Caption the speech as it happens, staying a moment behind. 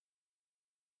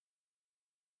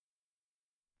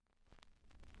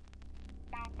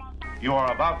You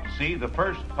are about to see the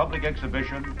first public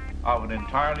exhibition of an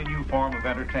entirely new form of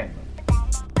entertainment.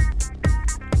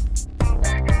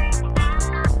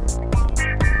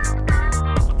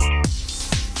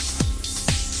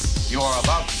 You are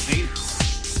about to see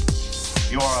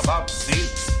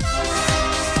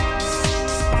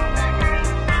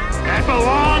That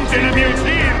belongs in a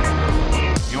museum.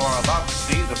 You are about to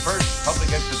see the first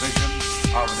public exhibition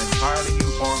of an entirely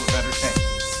new form of entertainment.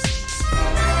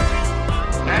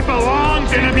 That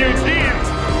belongs in a museum.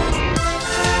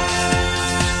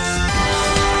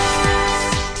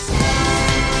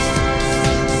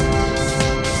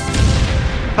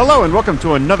 Hello and welcome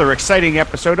to another exciting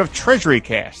episode of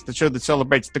TreasuryCast, the show that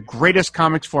celebrates the greatest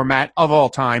comics format of all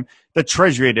time, the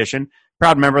Treasury Edition,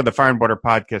 proud member of the Fire and Border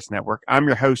Podcast Network. I'm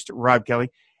your host, Rob Kelly,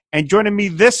 and joining me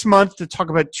this month to talk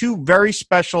about two very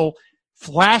special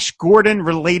Flash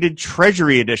Gordon-related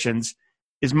Treasury editions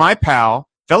is my pal,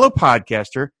 fellow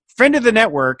podcaster, friend of the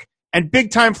network, and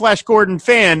big-time Flash Gordon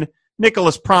fan,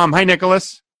 Nicholas Prom. Hi,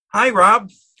 Nicholas. Hi, Rob.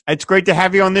 It's great to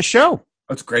have you on this show.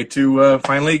 It's great to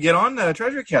finally get on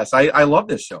TreasuryCast. I love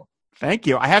this show. Thank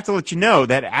you. I have to let you know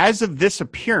that as of this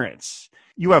appearance,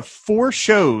 you have 4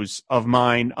 shows of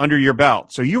mine under your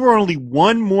belt. So you were only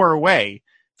one more away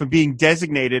from being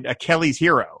designated a Kelly's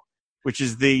Hero, which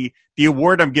is the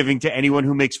award I'm giving to anyone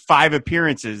who makes 5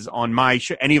 appearances on my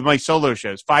any of my solo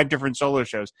shows, 5 different solo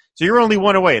shows. So you're only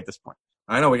one away at this point.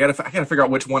 I know I got to figure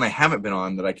out which one I haven't been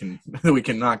on that we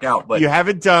can knock out. But you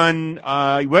haven't done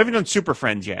Super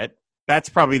Friends yet. That's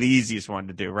probably the easiest one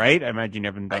to do, right? I imagine you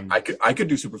haven't done. I could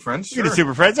do Super Friends. Sure. You could do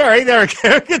Super Friends. All right, there we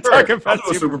go. We can talk about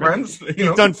Super Friends.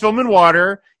 You've done Film and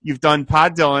Water. You've done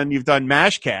Pod Dylan. You've done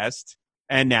Mashcast,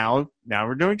 and now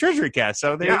we're doing TreasuryCast.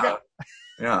 So there you go.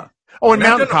 Yeah. Oh, and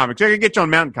Mountain Comics. I could get you on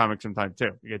Mountain Comics sometime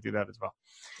too. You could do that as well.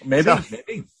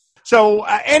 Maybe. So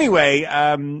anyway,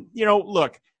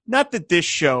 look. Not that this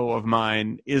show of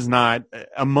mine is not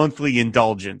a monthly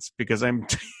indulgence because I'm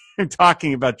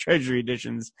talking about Treasury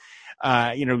editions.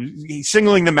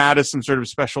 Singling them out as some sort of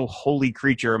special holy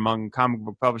creature among comic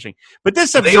book publishing. But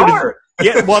this episode, they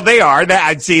are. They are.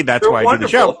 I'd see that's They're why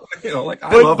wonderful. I do the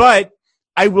show. But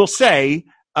I will say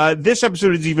this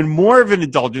episode is even more of an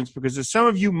indulgence because, as some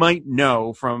of you might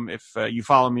know from if you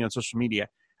follow me on social media,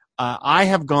 I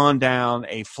have gone down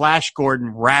a Flash Gordon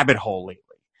rabbit hole lately,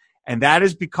 and that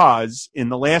is because in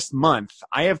the last month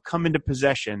I have come into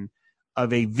possession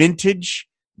of a vintage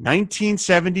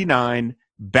 1979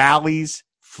 Bally's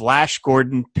Flash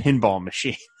Gordon pinball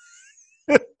machine.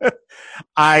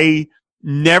 I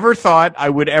never thought I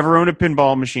would ever own a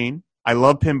pinball machine. I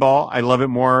love pinball. I love it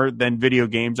more than video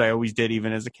games. I always did,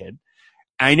 even as a kid.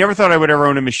 I never thought I would ever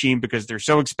own a machine because they're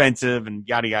so expensive and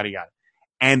yada, yada, yada.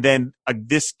 And then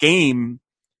this game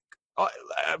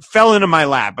fell into my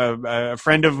lap. A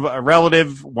friend of a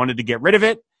relative wanted to get rid of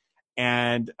it,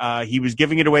 and he was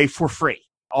giving it away for free.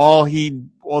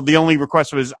 The only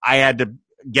request was I had to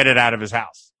get it out of his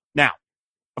house. Now,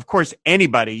 of course,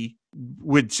 anybody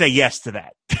would say yes to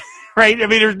that, right? I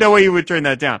mean, there's no way you would turn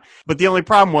that down. But the only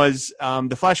problem was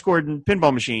the Flash Gordon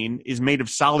pinball machine is made of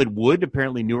solid wood.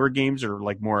 Apparently, newer games are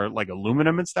more like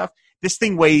aluminum and stuff. This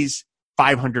thing weighs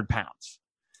 500 pounds.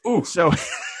 Ooh. So,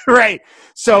 right.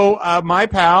 So, my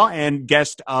pal and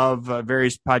guest of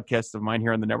various podcasts of mine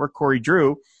here on the network, Corey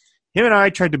Drew, him and I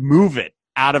tried to move it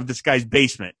out of this guy's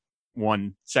basement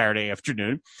one Saturday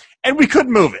afternoon, and we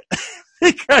couldn't move it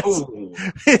because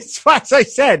it's, as I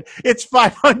said, it's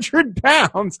 500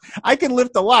 pounds. I can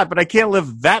lift a lot, but I can't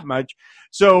lift that much.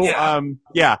 So, and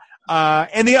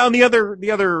the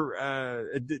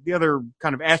other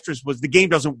kind of asterisk was the game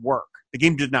doesn't work. The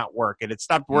game did not work, and it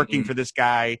stopped working for this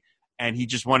guy, and he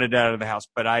just wanted it out of the house.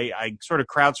 But I sort of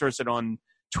crowdsourced it on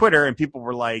Twitter, and people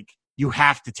were like, you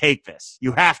have to take this.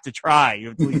 You have to try. You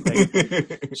have to take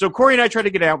it. So Corey and I tried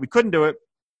to get out. We couldn't do it.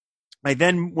 I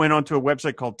then went onto a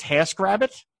website called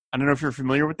TaskRabbit. I don't know if you're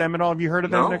familiar with them at all. Have you heard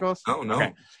of them, Nicholas? Oh, no.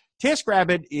 Okay.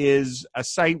 TaskRabbit is a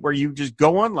site where you just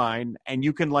go online and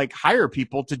you can hire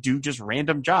people to do just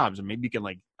random jobs. And maybe you can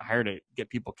hire to get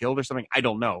people killed or something. I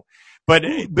don't know. But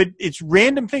it's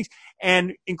random things,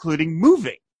 and including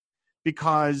moving,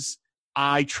 because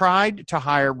I tried to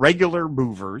hire regular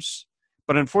movers.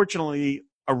 But unfortunately,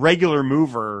 a regular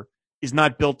mover is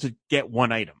not built to get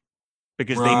one item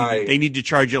because they need to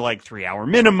charge you 3-hour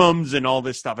minimums and all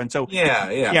this stuff. And so,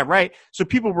 yeah, right. So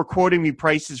people were quoting me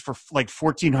prices for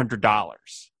 $1,400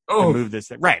 to move this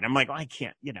thing. Right. I'm like, I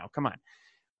can't, come on.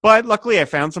 But luckily I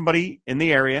found somebody in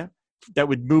the area that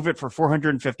would move it for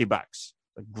 $450.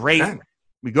 Great. Okay.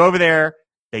 We go over there.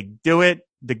 They do it.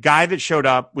 The guy that showed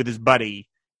up with his buddy,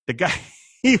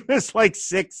 he was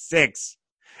 6'6".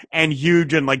 And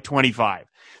huge and 25.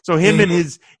 So him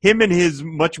and his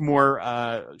much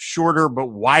more shorter but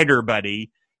wider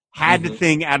buddy had the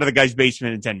thing out of the guy's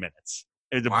basement in 10 minutes.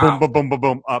 It was a boom, boom, boom, boom,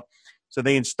 boom, up. So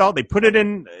they put it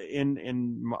in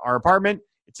our apartment.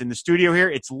 It's in the studio here.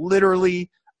 It's literally,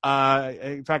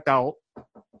 in fact,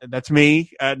 that's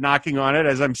me knocking on it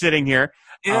as I'm sitting here.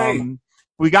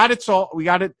 We got it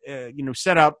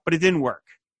set up, but it didn't work.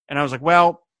 And I was like,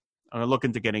 well, I'm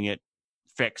looking to getting it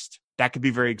fixed. That could be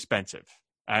very expensive.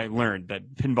 I learned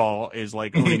that pinball is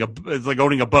like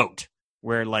owning a boat,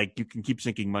 where like you can keep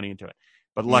sinking money into it.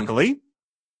 But luckily,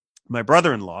 my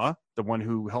brother-in-law, the one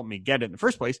who helped me get it in the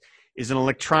first place, is an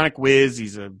electronic whiz.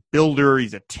 He's a builder.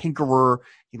 He's a tinkerer.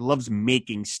 He loves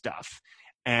making stuff.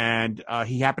 And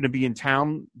he happened to be in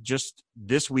town just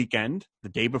this weekend, the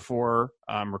day before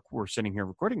we're sitting here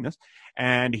recording this.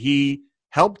 And he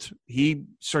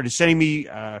started sending me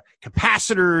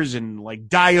capacitors and like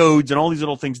diodes and all these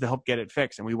little things to help get it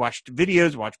fixed. And we watched a bunch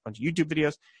of YouTube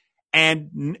videos.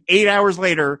 And 8 hours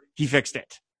later, he fixed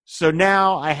it. So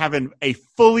now I have a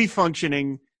fully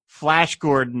functioning Flash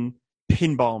Gordon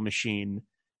pinball machine.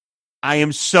 I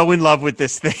am so in love with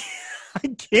this thing. I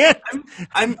can't.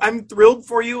 I'm thrilled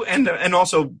for you, and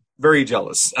also very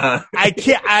jealous. I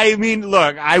can't. I mean,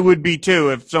 look, I would be too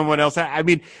if someone else had. I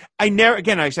mean, I never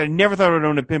thought I would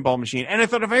own a pinball machine, and I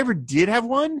thought if I ever did have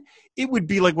one, it would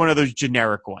be like one of those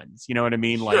generic ones. You know what I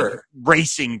mean? Sure. Like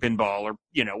racing pinball or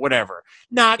whatever.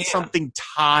 Not something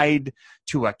tied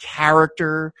to a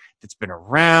character that's been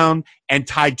around and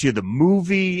tied to the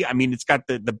movie. I mean, it's got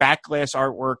the back glass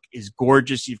artwork is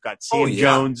gorgeous. You've got Sam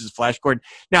Jones as Flash Gordon.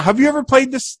 Now, have you ever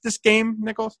played this game,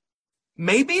 Nicholas?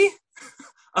 Maybe.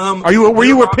 Were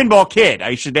you a pinball kid?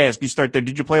 I should ask. You start there.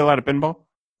 Did you play a lot of pinball?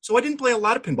 So I didn't play a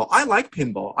lot of pinball. I like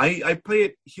pinball. I play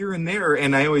it here and there,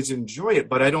 and I always enjoy it.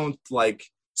 But I don't like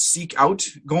seek out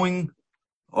going.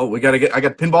 Oh, I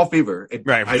got pinball fever.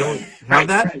 Right. I don't have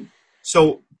that. Right.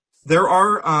 So there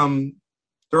are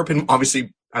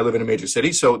obviously I live in a major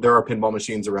city, so there are pinball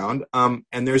machines around. And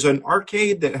there's an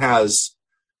arcade that has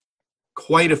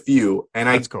quite a few, and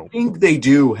I think they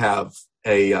do have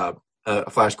a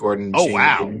Flash Gordon machine. Oh,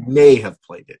 wow. I may have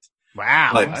played it. Wow.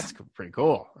 But, that's pretty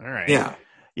cool. All right. Yeah.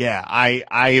 Yeah.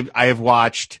 I have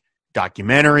watched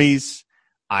documentaries.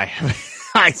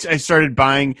 I started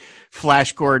buying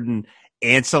Flash Gordon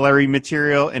ancillary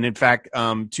material. And in fact,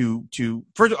 so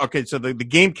the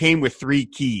game came with 3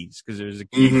 keys, because there's a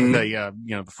key for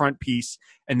the front piece.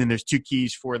 And then there's 2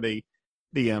 keys for the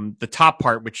top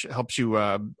part, which helps you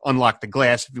unlock the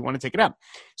glass if you want to take it out.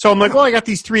 So I'm like, well, I got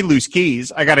these 3 loose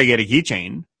keys. I got to get a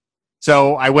keychain.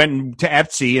 So I went to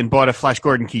Etsy and bought a Flash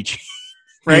Gordon keychain,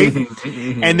 right?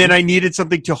 And then I needed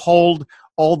something to hold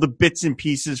all the bits and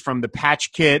pieces from the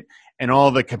patch kit and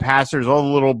all the capacitors, all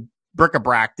the little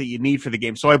bric-a-brac that you need for the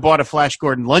game. So I bought a Flash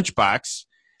Gordon lunchbox.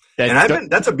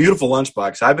 That's a beautiful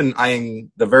lunchbox. I've been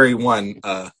eyeing the very one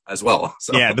as well.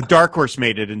 So. Yeah, the Dark Horse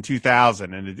made it in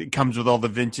 2000, and it comes with all the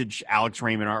vintage Alex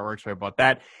Raymond artwork, so I bought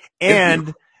that.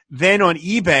 And then on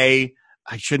eBay,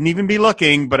 I shouldn't even be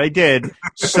looking, but I did.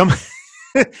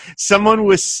 Someone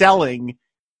was selling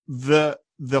the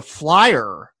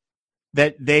flyer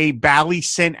that they Bally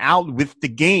sent out with the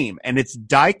game, and it's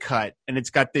die cut, and it's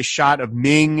got this shot of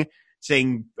Ming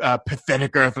saying,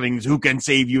 pathetic earthlings, who can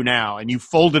save you now? And you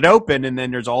fold it open, and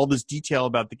then there's all this detail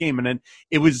about the game. And then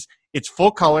it's full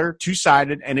color,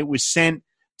 2-sided, and it was sent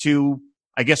to,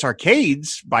 I guess,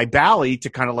 arcades by Bally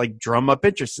to kind of like drum up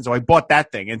interest. And so I bought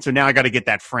that thing. And so now I got to get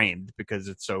that framed because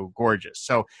it's so gorgeous.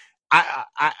 So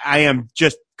I am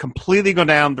just completely going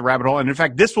down the rabbit hole. And in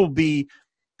fact, this will be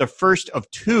the first of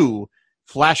 2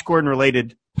 Flash Gordon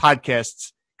related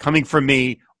podcasts coming from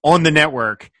me on the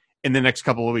network in the next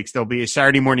couple of weeks. There'll be a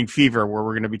Saturday Morning Fever where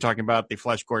we're going to be talking about the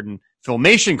Flash Gordon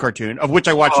Filmation cartoon, of which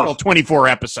I watched all 24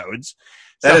 episodes.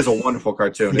 That is a wonderful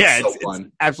cartoon. It's so fun.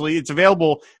 It's absolutely. It's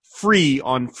available free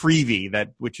on Freevee,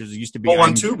 which used to be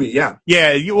on Tubi, yeah.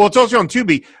 Yeah, it's also on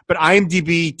Tubi, but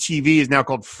IMDb TV is now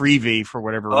called Freevee for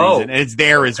whatever reason, and it's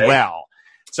there as well.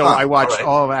 So I watched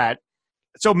all of that.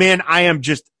 So, man,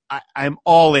 I'm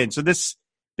all in. So this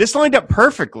lined up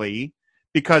perfectly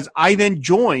because I then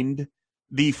joined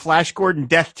the Flash Gordon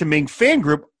Death to Ming fan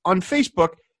group on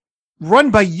Facebook,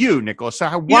 run by you, Nicholas. So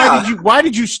why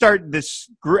did you start this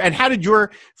group, and how did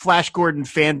your Flash Gordon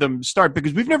fandom start?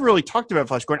 Because we've never really talked about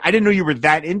Flash Gordon. I didn't know you were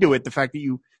that into it, the fact that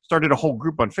you started a whole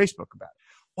group on Facebook about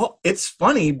it. Well, it's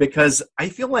funny because I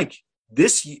feel like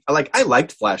I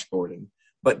liked Flash Gordon,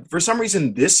 but for some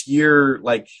reason this year,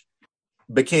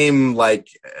 became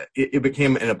it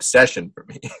became an obsession for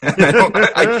me.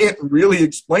 I can't really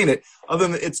explain it other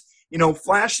than it's,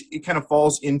 Flash, it kind of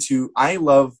falls into, I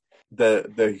love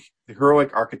the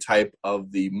heroic archetype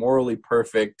of the morally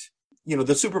perfect,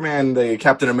 the Superman, the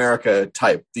Captain America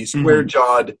type, the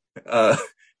square-jawed,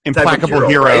 implacable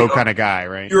hero right? Kind of guy,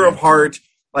 right? Hero of heart,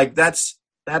 like that's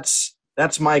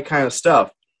my kind of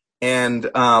stuff. And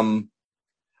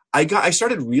I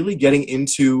started really getting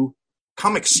into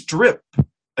comic strip,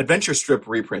 adventure strip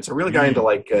reprints. I really got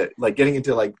into getting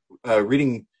into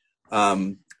reading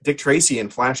Dick Tracy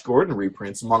and Flash Gordon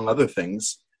reprints, among other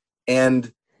things.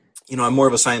 And I'm more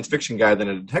of a science fiction guy than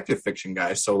a detective fiction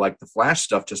guy, so like the Flash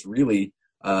stuff just really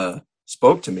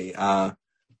spoke to me.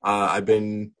 I've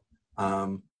been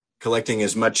collecting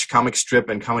as much comic strip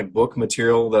and comic book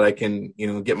material that I can,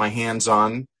 get my hands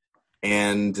on,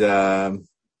 and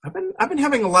I've been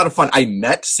having a lot of fun. I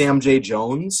met Sam J.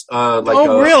 Jones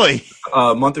really?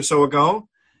 A month or so ago.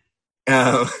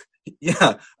 Shout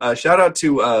out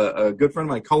to a good friend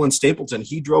of mine, Colin Stapleton.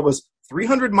 He drove us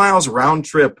 300 miles round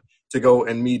trip to go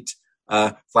and meet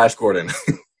Flash Gordon.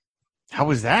 How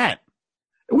was that?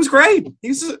 It was great.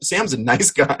 Sam's a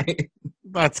nice guy.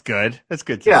 That's good. That's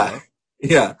good. Yeah.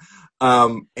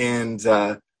 And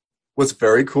was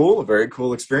very cool. A very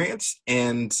cool experience.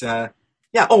 And so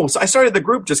I started the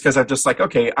group just because I'm just like,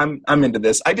 okay, I'm into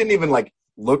this. I didn't even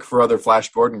look for other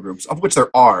Flash Gordon groups, of which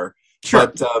there are.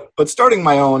 Sure. But starting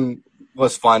my own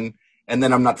was fun, and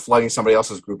then I'm not flooding somebody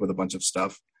else's group with a bunch of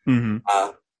stuff.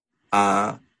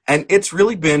 Mm-hmm. And it's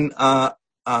really been a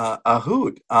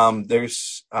hoot.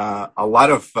 There's a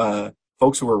lot of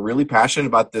folks who are really passionate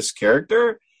about this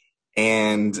character.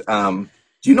 And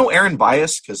do you know Aaron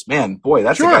Bias? Because man, boy,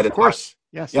 that's a guy to of course.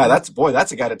 Yes. Yeah, that's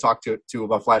a guy to talk to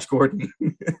about Flash Gordon.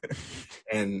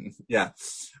 And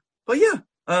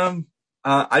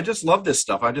I just love this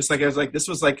stuff. I was like, this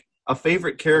was like a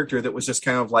favorite character that was just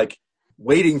kind of like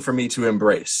waiting for me to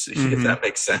embrace, if that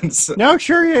makes sense. No,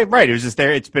 sure, yeah, right. It was just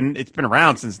there. It's been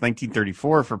around since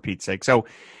 1934, for Pete's sake. So,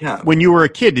 yeah. When you were a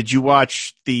kid, did you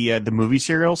watch the movie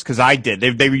serials? Because I did.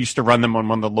 They used to run them on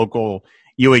one of the local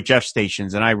UHF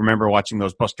stations, and I remember watching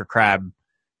those Buster Crabbe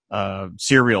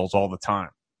serials all the time.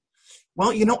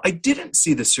 Well, I didn't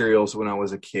see the serials when I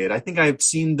was a kid. I think I've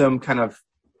seen them kind of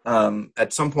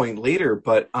at some point later,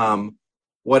 but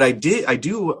what I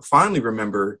do finally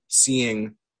remember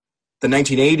seeing the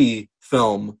 1980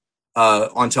 film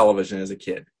on television as a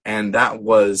kid, and that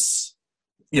was,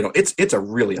 it's a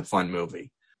really a fun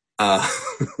movie, and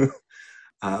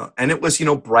it was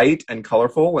bright and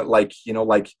colorful,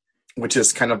 which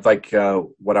is kind of like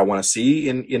what I want to see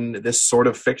in this sort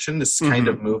of fiction, this kind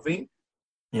of movie.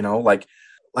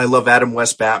 I love Adam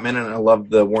West Batman, and I love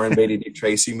the Warren Beatty Dick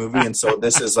Tracy movie, and so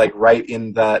this is like right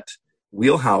in that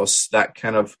wheelhouse, that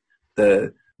kind of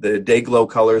the day glow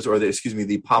colors, or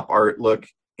the pop art look,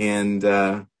 and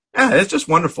it's just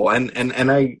wonderful. And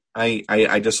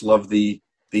I just love the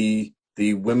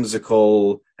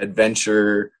whimsical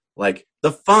adventure, like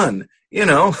the fun,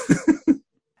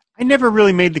 I never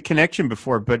really made the connection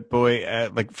before, but boy,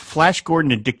 like Flash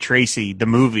Gordon and Dick Tracy, the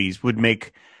movies would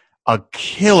make a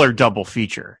killer double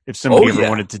feature if somebody ever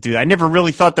wanted to do that. I never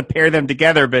really thought to pair them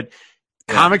together, but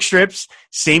comic strips,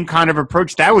 same kind of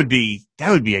approach. That would be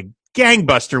a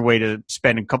gangbuster way to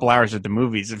spend a couple hours at the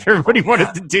movies if everybody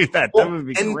wanted to do that. That would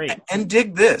be great. And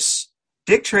dig this.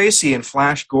 Dick Tracy and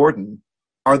Flash Gordon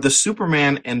are the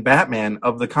Superman and Batman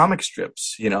of the comic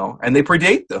strips, and they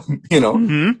predate them,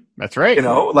 Mm-hmm. That's right.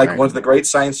 One's the great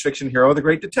science fiction hero, the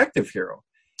great detective hero.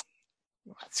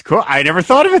 That's cool. I never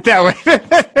thought of it that way.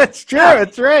 That's true. Yeah.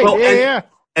 That's right. Well,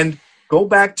 And go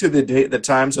back to the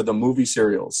times of the movie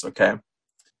serials, okay?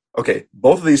 Okay,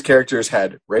 both of these characters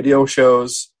had radio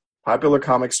shows, popular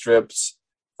comic strips.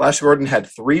 Flash Gordon had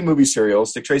 3 movie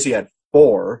serials. Dick Tracy had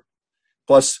 4,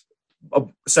 plus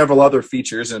several other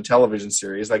features in a television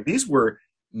series. Like, these were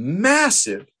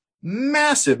massive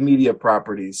media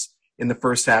properties in the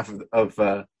first half of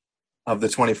the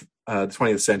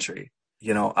 20th century.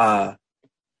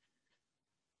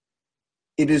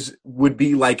 It would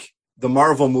be like the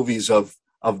Marvel movies of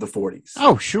the 40s.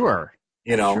 Oh, sure.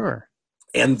 Sure.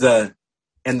 And the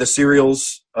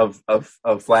serials of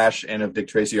Flash and of Dick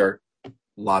Tracy are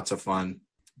lots of fun.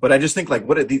 But I just think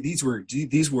these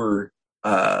were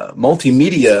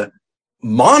multimedia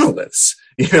monoliths,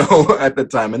 at the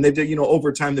time, and they did,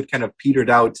 over time they've kind of petered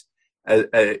out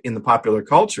in the popular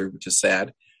culture, which is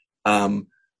sad.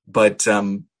 But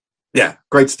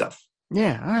great stuff.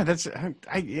 Yeah,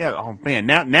 oh man,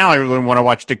 now I really want to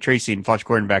watch Dick Tracy and Flash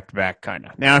Gordon back to back, kind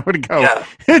of. Now I want to go. Yeah.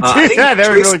 I think that would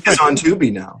really is on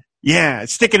Tubi now. Yeah,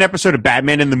 stick an episode of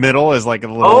Batman in the middle as like a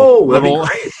little, that'd be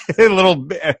great. a little,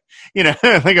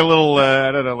 like a little,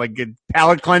 I don't know, like a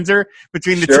palate cleanser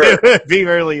between the two. Be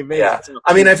really amazing. Yeah,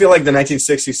 I mean, I feel like the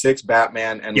 1966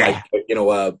 Batman and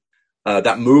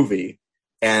that movie,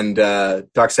 and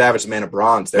Doc Savage, Man of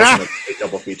Bronze. There's a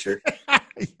double feature.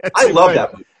 Yes, I love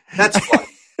that movie. That's fun.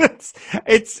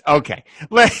 It's okay.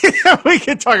 We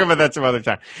can talk about that some other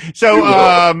time. So,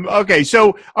 okay.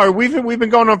 So, we've been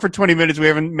going on for 20 minutes. We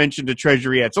haven't mentioned the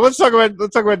treasury yet. So let's talk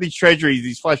about these treasuries,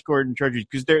 these Flash Gordon treasuries,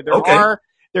 because there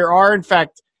are in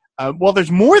fact,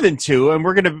 there's more than two, and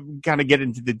we're going to kind of get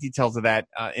into the details of that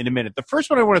in a minute. The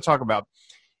first one I want to talk about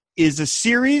is a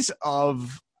series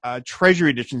of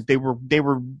treasury editions. They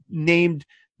were named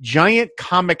Giant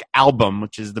Comic Album,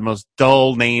 which is the most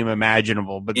dull name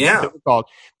imaginable, but they were called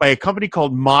by a company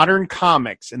called Modern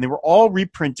Comics, and they were all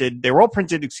printed, in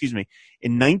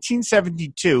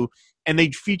 1972, and they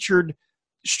featured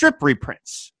strip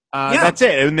reprints. That's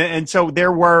it. And so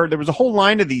there was a whole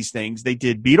line of these things. They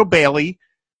did Beetle Bailey,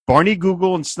 Barney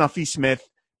Google and Snuffy Smith,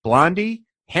 Blondie,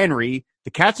 Henry,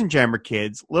 the Cats and Jammer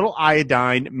Kids, Little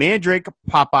Iodine, Mandrake,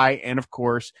 Popeye, and of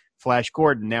course, Flash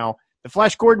Gordon. Now, the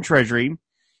Flash Gordon treasury,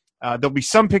 there'll be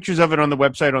some pictures of it on the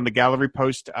website on the gallery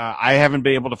post. I haven't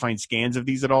been able to find scans of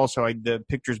these at all, so the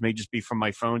pictures may just be from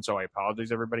my phone, so I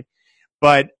apologize, everybody.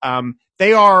 But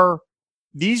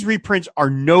these reprints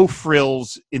are no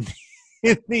frills in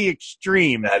the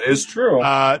extreme. That is true.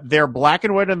 They're black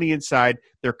and white on the inside.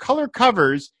 They're color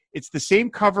covers. It's the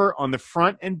same cover on the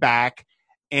front and back,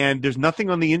 and there's nothing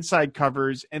on the inside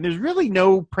covers, and there's really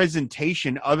no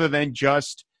presentation other than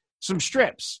just some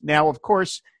strips. Now, of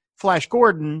course, Flash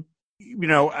Gordon,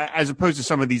 as opposed to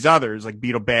some of these others like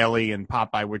Beetle Bailey and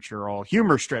Popeye, which are all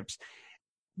humor strips,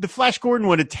 the Flash Gordon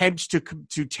one attempts to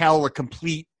tell a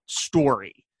complete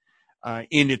story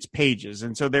in its pages.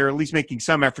 And so they're at least making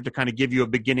some effort to kind of give you a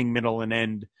beginning, middle, and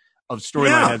end of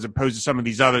storyline as opposed to some of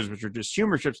these others, which are just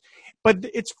humor strips. But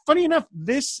it's funny enough,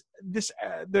 the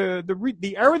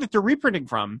era that they're reprinting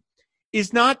from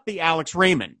is not the Alex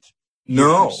Raymond.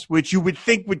 No. Which you would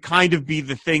think would kind of be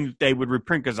the thing that they would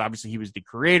reprint, because obviously he was the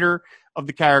creator of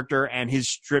the character and his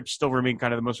strips still remain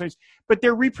kind of the most famous. But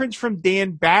they're reprints from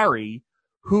Dan Barry,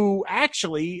 who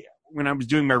actually, when I was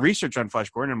doing my research on Flash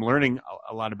Gordon, I'm learning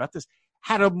a lot about this,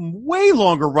 had a way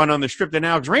longer run on the strip than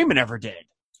Alex Raymond ever did.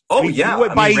 Oh,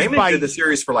 Raymond did the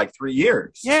series for like 3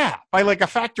 years. Yeah, by like a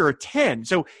factor of 10.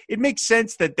 So it makes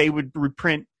sense that they would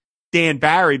reprint Dan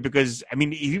Barry because,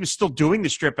 he was still doing the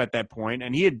strip at that point,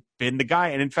 and he had been the guy.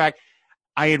 And in fact,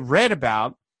 I had read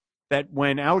about that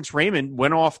when Alex Raymond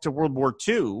went off to World War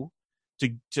II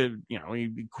he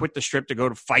quit the strip to go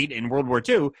to fight in World War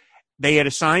II, they had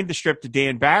assigned the strip to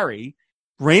Dan Barry.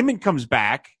 Raymond comes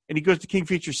back, and he goes to King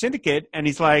Feature Syndicate, and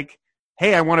he's like,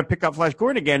 hey, I want to pick up Flash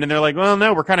Gordon again. And they're like, well,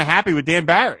 no, we're kind of happy with Dan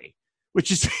Barry,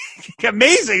 which is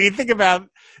amazing. You think about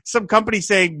some company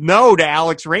saying no to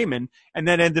Alex Raymond, and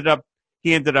then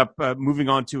he ended up moving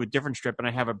on to a different strip, and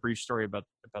I have a brief story about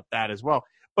that as well.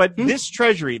 But this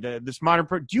treasury, this modern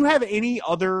do you have any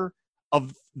other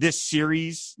of this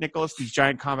series, Nicholas, these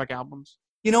giant comic albums?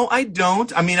 I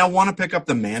don't. I want to pick up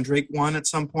the Mandrake one at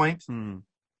some point.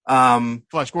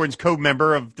 Flash Gordon's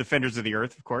co-member of Defenders of the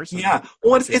Earth, of course. Yeah.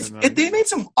 Well, they made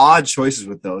some odd choices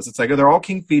with those. It's like they're all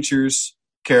King Features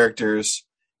characters,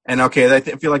 and I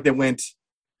feel like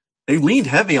they leaned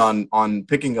heavy on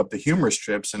picking up the humor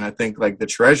strips, and I think like the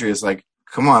treasury is like,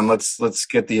 come on, let's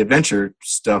get the adventure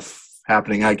stuff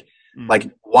happening.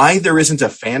 Like why there isn't a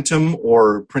Phantom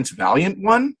or Prince Valiant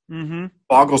one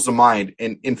boggles the mind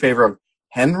in favor of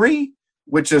Henry,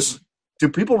 which is, do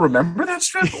people remember that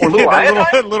strip? Or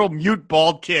little mute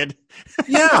bald kid.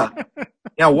 Yeah.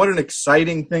 What an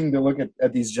exciting thing to look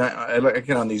at these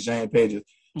on these giant pages.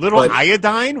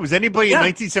 Iodine? Was anybody in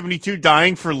 1972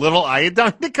 dying for Little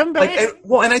Iodine to come back?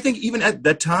 And I think even at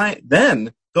that time,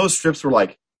 then those strips were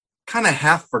like kind of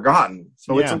half forgotten.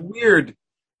 So it's a weird,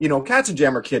 Cats and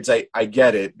Jammer Kids. I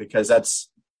get it because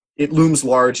it looms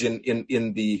large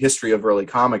in the history of early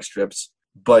comic strips.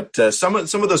 But some of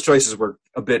those choices were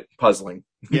a bit puzzling.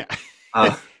 Yeah.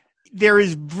 There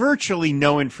is virtually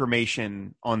no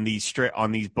information on these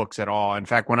books at all. In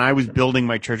fact, when I was building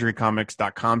my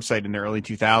TreasuryComics.com site in the early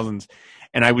 2000s,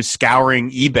 and I was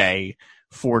scouring eBay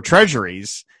for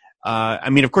treasuries,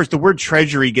 of course, the word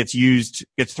treasury gets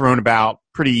thrown about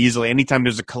pretty easily. Anytime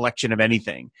there's a collection of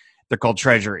anything, they're called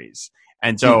treasuries.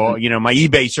 And so, my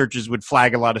eBay searches would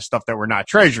flag a lot of stuff that were not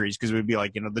treasuries because it would be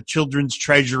like, the children's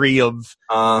treasury of,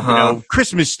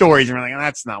 Christmas stories. And we're like,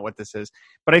 that's not what this is.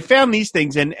 But I found these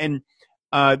things and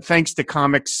thanks to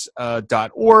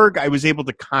comics.org, I was able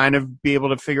to kind of be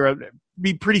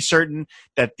pretty certain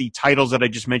that the titles that I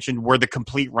just mentioned were the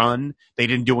complete run. They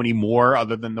didn't do any more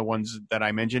other than the ones that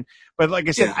I mentioned. But like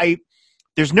I said,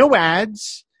 there's no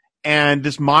ads. and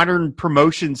this modern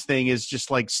promotions thing is just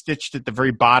like stitched at the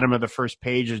very bottom of the first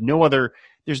page. There's no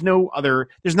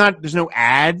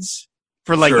ads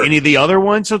for like Sure. any of the other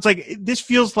ones. So it's like, this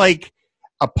feels like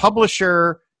a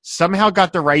publisher somehow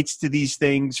got the rights to these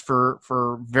things for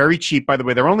very cheap. By the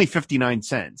way, they're only 59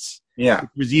 cents. Yeah. It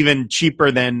was even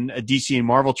cheaper than a DC and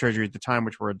Marvel Treasury at the time,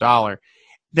 which were $1.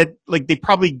 That like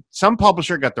some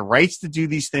publisher got the rights to do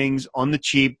these things on the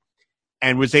cheap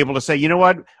and was able to say, you know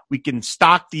what, we can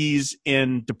stock these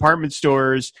in department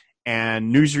stores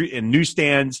and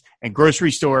newsstands and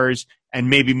grocery stores and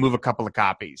maybe move a couple of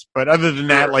copies. But other than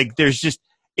that, like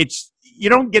you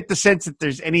don't get the sense that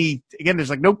there's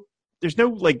no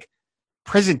like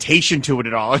presentation to it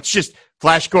at all. It's just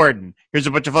Flash Gordon. Here's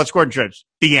a bunch of Flash Gordon strips.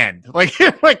 The end. Like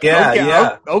okay. I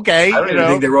don't even know.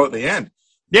 think they wrote the end.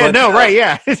 Yeah, But, no, right,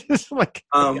 yeah. It's just like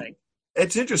okay.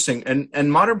 It's interesting.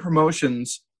 And Modern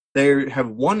Promotions, they have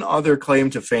one other claim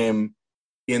to fame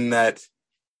in that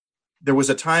there was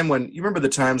a time when, you remember the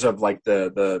times of like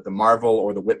the Marvel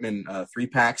or the Whitman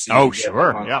 3-packs? Oh,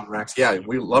 sure, yeah. Racks? Yeah,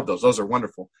 we love those. Those are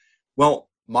wonderful. Well,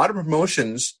 Modern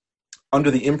Promotions,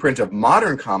 under the imprint of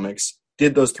Modern Comics,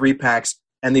 did those 3-packs,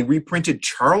 and they reprinted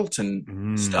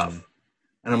Charlton stuff.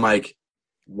 And I'm like,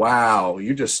 wow,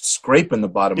 you're just scraping the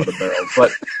bottom of the barrel.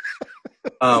 But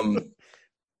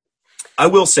I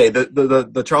will say that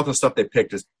the Charlton stuff they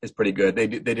picked is pretty good. They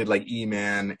did like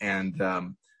E-Man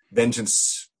and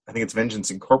Vengeance. I think it's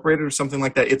Vengeance Incorporated or something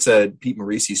like that. It's a Pete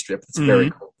Morisi strip. It's very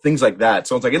cool. Things like that.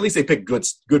 So it's like, at least they picked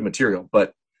good material.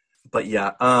 But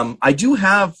yeah, I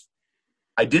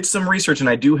did some research, and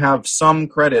I do have some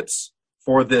credits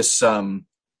for this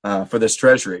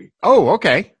Treasury. Oh,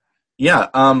 okay. Yeah.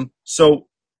 So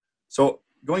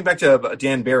going back to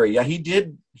Dan Barry, yeah,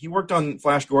 he worked on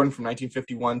Flash Gordon from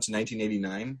 1951 to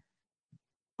 1989,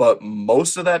 but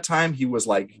most of that time he was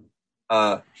like,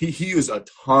 he used a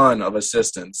ton of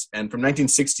assistants, and from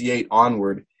 1968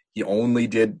 onward, he only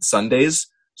did Sundays.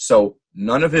 So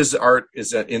none of his art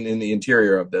is in the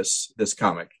interior of this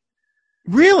comic.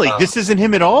 Really? This isn't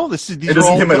him at all? These it are isn't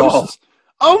all him ghosts? at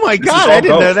all. Oh my This God, is all I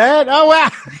didn't know ghosts. that. Oh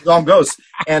wow. It's all ghosts.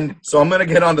 And so I'm going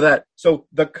to get onto that. So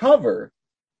the cover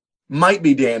might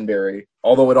be Dan Barry,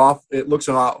 although it looks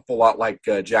an awful lot like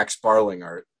Jack Sparling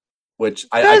art, which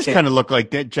It does kind of look like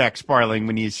that Jack Sparling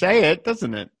when you say it,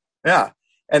 doesn't it? Yeah.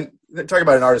 And talking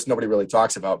about an artist nobody really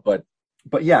talks about, but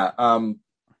yeah. And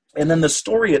then the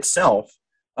story itself,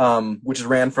 which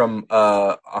ran from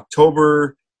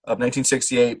October of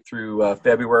 1968 through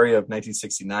February of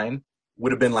 1969,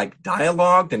 would have been like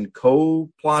dialogued and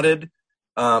co-plotted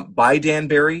by Dan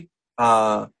Barry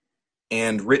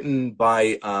and written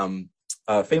by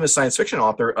famous science fiction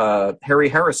author Harry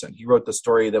Harrison. He wrote the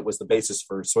story that was the basis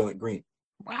for Soylent Green.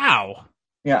 Wow.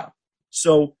 Yeah.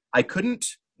 So I couldn't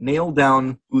nail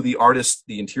down who the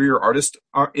interior artist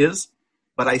is,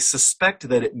 but I suspect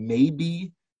that it may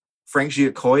be Frank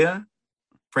Giacoia,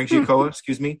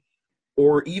 excuse me,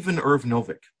 or even Irv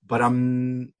Novick, but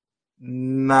I'm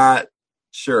not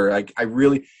sure. I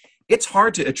really, it's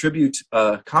hard to attribute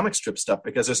comic strip stuff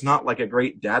because it's not like a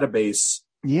great database,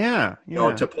 Yeah.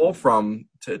 to pull from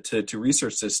to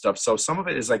research this stuff. So some of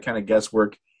it is like kind of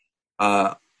guesswork,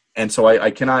 and so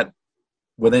I cannot,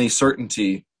 with any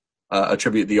certainty,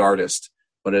 attribute the artist,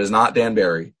 but it is not Dan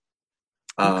Barry.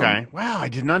 Okay. Wow, I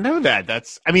did not know that.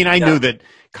 I knew that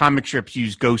comic strips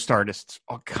use ghost artists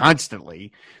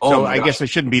constantly. So I guess I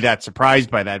shouldn't be that surprised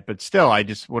by that, but still, I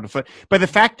just would have. But the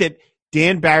fact that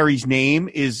Dan Barry's name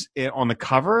is on the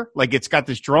cover, like it's got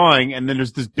this drawing, and then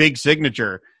there's this big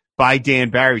signature by Dan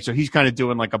Barry. So he's kind of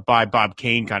doing like a by Bob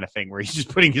Kane kind of thing, where he's just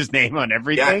putting his name on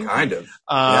everything. Yeah, kind of.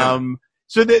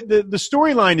 So the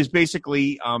storyline is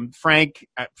basically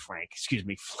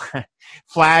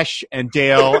Flash and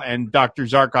Dale and Dr.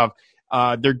 Zarkov.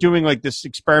 They're doing like this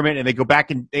experiment, and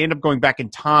they end up going back in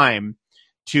time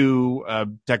to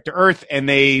protect the Earth, and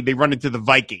they run into the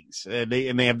Vikings.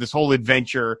 They have this whole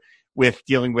adventure with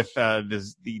dealing with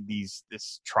this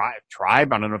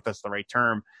tribe. I don't know if that's the right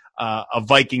term, of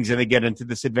Vikings, and they get into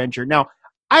this adventure. Now,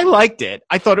 I liked it.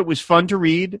 I thought it was fun to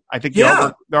read. I think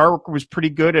the artwork was pretty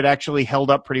good. It actually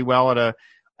held up pretty well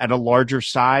at a larger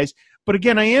size. But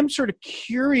again, I am sort of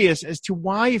curious as to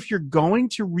why, if you're going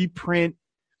to reprint,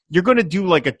 you're going to do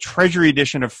like a Treasury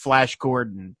edition of Flash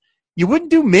Gordon. You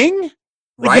wouldn't do Ming?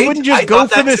 Like, right? You wouldn't just go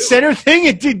for the center thing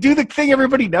and do the thing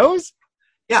everybody knows?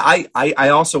 Yeah, I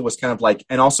also was kind of like,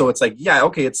 and also it's like, yeah,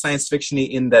 okay, it's science fiction-y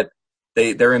in that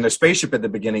they're in their spaceship at the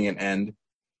beginning and end.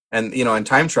 And, and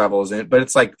time travel is in it, but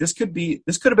it's like, this could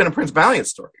have been a Prince Valiant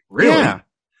story. Really? Yeah.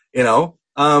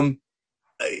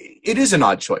 It is an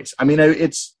odd choice. I mean,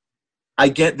 I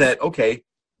get that. Okay.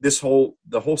 the whole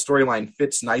storyline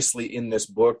fits nicely in this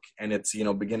book, and it's,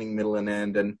 beginning, middle, and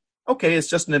end. And okay, it's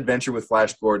just an adventure with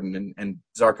Flash Gordon and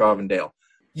Zarkov and Dale.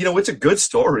 It's a good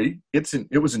story.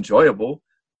 It was enjoyable.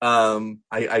 And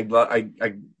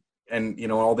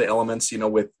all the elements,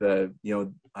 with the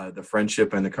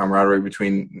friendship and the camaraderie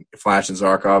between Flash and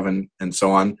Zarkov and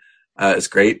so on, is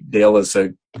great. Dale is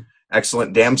a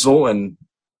excellent damsel, and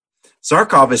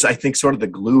Zarkov is, I think, sort of the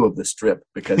glue of the strip,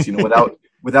 because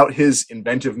without his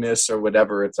inventiveness or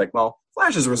whatever, it's like, well,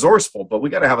 Flash is resourceful, but we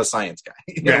got to have a science guy.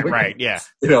 Right? Yeah.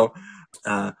 But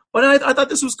I thought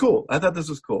this was cool.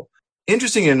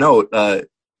 Interesting to note,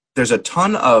 there's a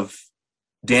ton of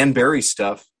Dan Barry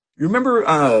stuff. You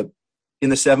remember in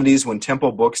the 70s when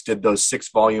Tempo Books did those 6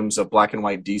 volumes of black and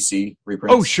white DC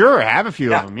reprints? Oh, sure. I have a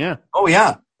few of them, yeah. Oh,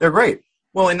 yeah. They're great.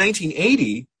 Well, in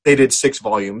 1980, they did 6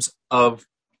 volumes of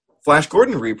Flash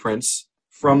Gordon reprints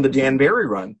from the Dan Barry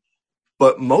run.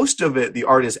 But most of it, the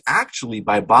art is actually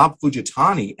by Bob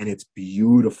Fujitani, and it's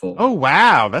beautiful. Oh,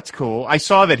 wow. That's cool. I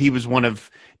saw that he was one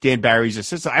of Dan Barry's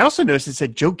assistants. I also noticed it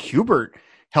said Joe Kubert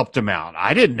helped him out.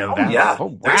 I didn't know that. Yeah. Oh,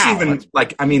 wow. There's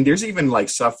even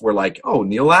stuff where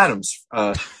Neil Adams,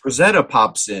 Rosetta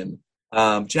pops in,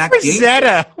 Jack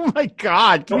Rosetta. Oh my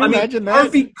God. Can you imagine that?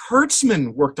 Harvey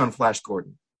Kurtzman worked on Flash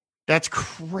Gordon. That's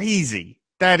crazy.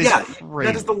 That is crazy.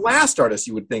 That is the last artist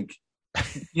you would think,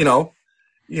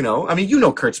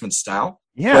 Kurtzman's style.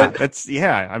 Yeah.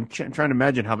 I'm trying to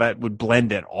imagine how that would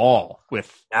blend at all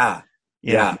with. Yeah.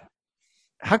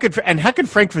 How could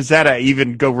Frank Frazetta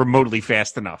even go remotely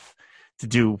fast enough to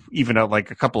do even a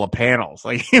couple of panels?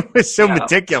 It was so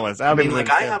meticulous. I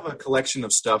have a collection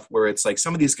of stuff where it's like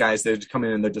some of these guys, they just come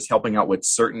in and they're just helping out with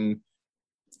certain,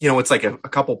 it's like a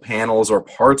couple panels or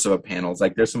parts of a panel. It's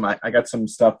like there's I got some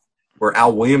stuff where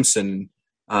Al Williamson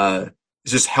is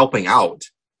just helping out,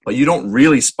 but you don't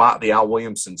really spot the Al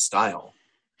Williamson style.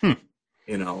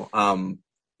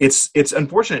 It's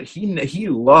unfortunate. He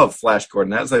loved Flash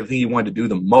Gordon. That's the thing he wanted to do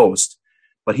the most,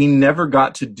 but he never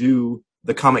got to do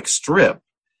the comic strip.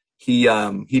 He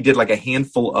did a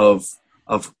handful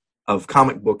of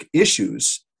comic book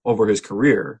issues over his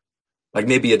career, like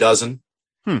maybe a dozen.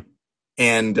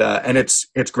 And it's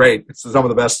great. It's some of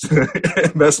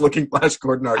the best looking Flash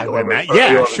Gordon art you'll ever.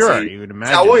 Yeah, sure. You would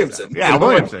imagine. Al Williamson. Yeah, Al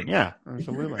Williamson. Yeah,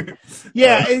 absolutely.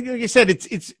 Yeah, like I said,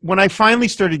 it's when I finally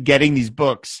started getting these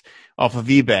books off of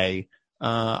eBay,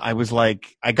 I was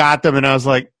like, I got them and I was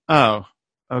like, oh,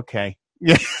 okay.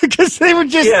 Yeah, because they were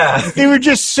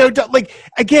just so dumb.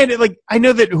 I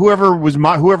know that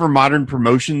whoever Modern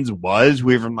Promotions was,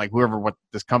 whoever what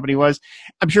this company was,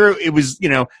 I'm sure it was,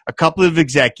 a couple of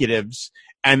executives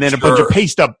and then a bunch of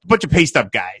paste up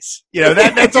guys.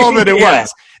 That's all that it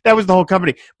was. That was the whole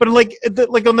company. But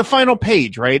on the final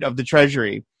page, right, of the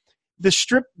Treasury, the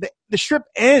strip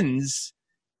ends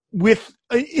with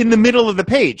in the middle of the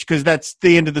page, because that's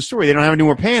the end of the story. They don't have any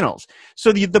more panels.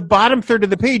 So the bottom third of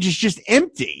the page is just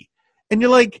empty. And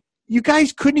you're like, you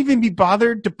guys couldn't even be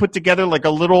bothered to put together a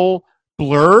little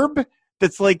blurb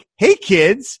that's like, hey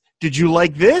kids, did you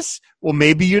like this? Well,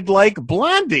 maybe you'd like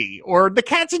Blondie or the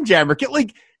Katzenjammer.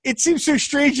 It seems so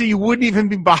strange that you wouldn't even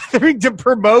be bothering to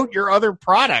promote your other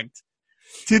product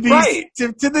to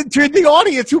the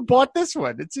audience who bought this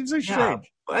one. It seems so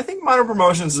strange. I think Modern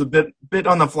Promotions is a bit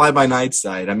on the fly-by-night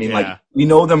side. I mean, we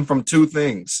know them from 2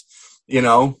 things,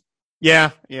 Yeah,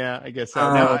 I guess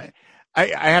so. Now, I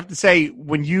have to say,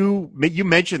 when you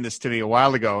mentioned this to me a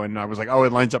while ago, and I was like, oh,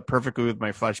 it lines up perfectly with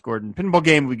my Flash Gordon pinball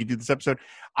game, we could do this episode.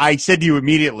 I said to you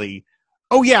immediately,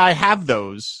 oh, yeah, I have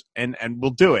those, and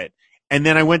we'll do it. And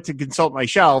then I went to consult my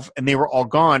shelf, and they were all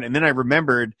gone. And then I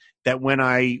remembered that when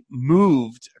I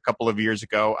moved a couple of years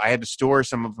ago, I had to store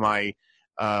some of my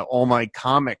all my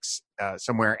comics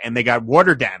somewhere, and they got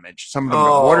water damage. Some of them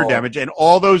got water damage, and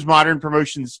all those Modern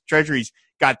Promotions treasuries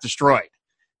got destroyed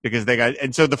because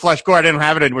and so the Flash Gordon, I don't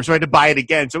have it anymore, so I had to buy it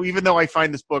again. So even though I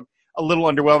find this book a little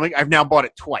underwhelming, I've now bought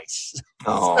it twice.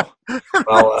 Oh,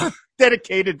 well,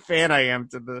 dedicated fan I am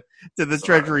to the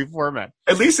Treasury format.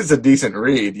 At least it's a decent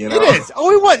read, It is.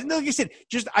 Oh, it was. No, like I said,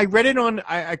 I read it on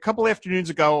a couple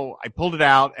afternoons ago. I pulled it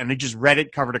out and I just read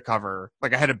it cover to cover.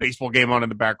 Like I had a baseball game on in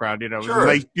the background. It was a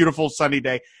nice, beautiful, sunny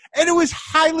day, and it was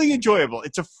highly enjoyable.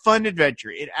 It's a fun adventure.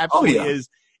 It absolutely is.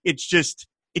 It just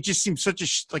seems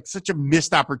such a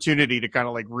missed opportunity to kind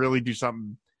of really do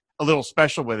something a little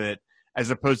special with it, as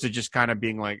opposed to just kind of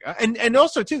being like, and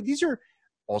also too, these are.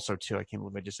 Also, too, I can't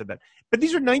believe I just said that. But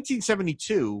these are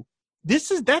 1972.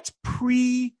 That's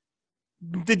pre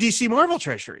the DC Marvel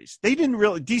treasuries. They didn't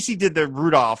really. DC did the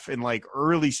Rudolph in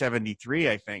early '73,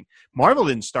 I think. Marvel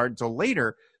didn't start until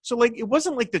later. So it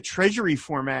wasn't like the treasury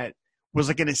format was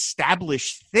an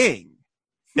established thing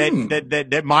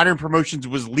that Modern Promotions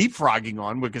was leapfrogging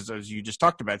on, because as you just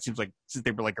talked about, it seems like since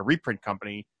they were like a reprint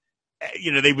company,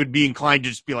 they would be inclined to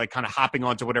just be like kind of hopping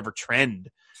onto whatever trend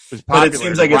was popular. But it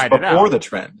seems like it's before the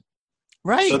trend.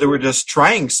 Right. So they were just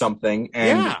trying something,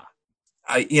 and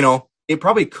it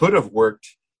probably could have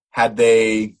worked had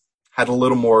they had a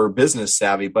little more business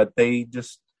savvy, but they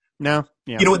just no.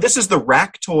 Yeah. This is the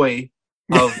rack toy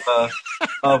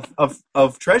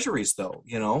of treasuries, though.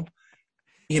 And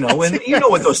you know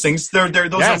what those things those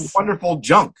are wonderful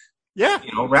junk. Yeah.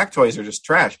 Rack toys are just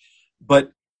trash.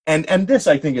 But and this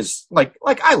I think is like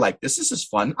I like this. This is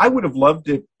fun. I would have loved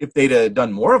it if they'd have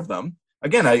done more of them.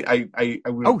 Again, I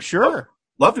would. Oh, sure.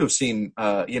 Love to have seen,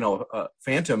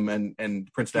 Phantom and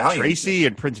Prince Valiant, Tracy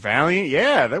and Prince Valiant.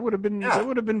 Yeah, that would have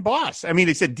been boss. I mean,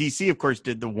 they said DC, of course,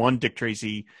 did the one Dick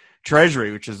Tracy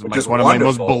Treasury, which is one of my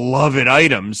most beloved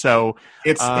items. So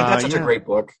that's such a great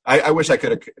book. I wish I could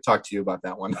have talked to you about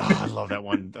that one. I love that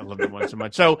one. I love that one so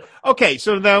much. So okay,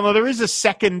 so now there is a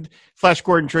second Flash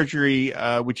Gordon Treasury,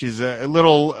 which is a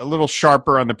little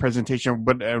sharper on the presentation,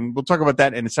 but we'll talk about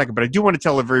that in a second. But I do want to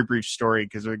tell a very brief story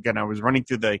because again, I was running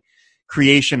through the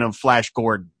creation of Flash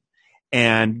Gordon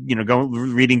and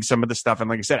reading some of the stuff, and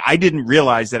like I said, I didn't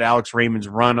realize that Alex Raymond's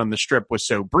run on the strip was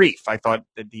so brief. I thought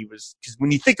that he was, because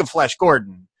when you think of Flash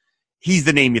Gordon, he's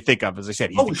the name you think of. As I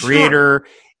said, he's the creator. Sure.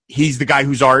 He's the guy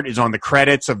whose art is on the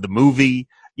credits of the movie,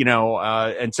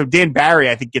 and so Dan Barry,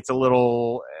 I think, gets a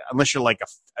little, unless you're like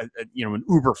an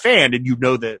uber fan and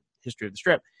the history of the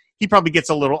strip, he probably gets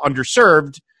a little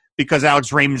underserved because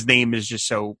Alex Raymond's name is just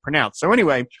so pronounced. So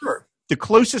anyway, sure. The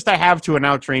closest I have to an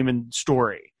Alex Raymond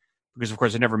story, because of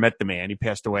course I never met the man. He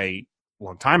passed away a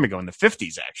long time ago in the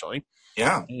 50s, actually.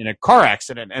 Yeah. In a car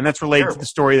accident. And that's related to the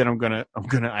story that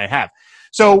I have.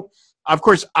 So of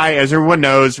course, as everyone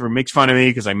knows, or makes fun of me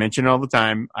because I mention it all the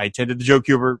time, I attended the Joe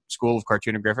Kuber School of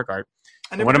Cartoon and Graphic Art.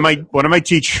 One of my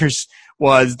teachers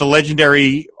was the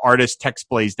legendary artist Tex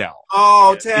Blaisdell.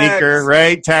 Oh, Tex. Sneaker,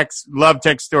 right? Tex, love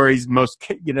Tex stories.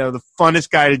 The funnest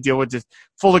guy to deal with, just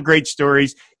full of great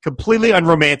stories, completely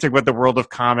unromantic with the world of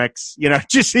comics. He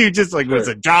just like, it was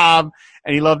a job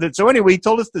and he loved it. So anyway, he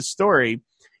told us this story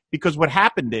because what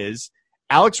happened is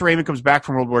Alex Raymond comes back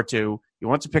from World War II. He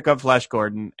wants to pick up Flash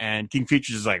Gordon, and King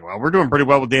Features is like, well, we're doing pretty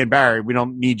well with Dan Barry. We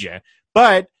don't need you,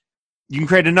 but you can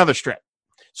create another strip.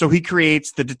 So he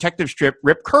creates the detective strip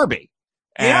Rip Kirby,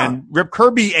 and Rip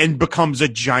Kirby becomes a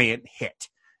giant hit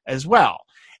as well.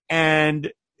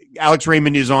 And Alex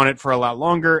Raymond is on it for a lot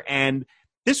longer. And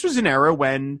this was an era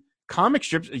when comic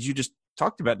strips, as you just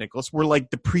talked about, Nicholas, were like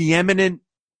the preeminent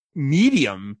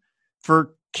medium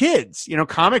for kids.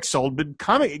 Comics sold, but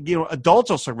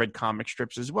adults also read comic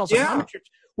strips as well. So comic strips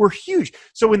were huge.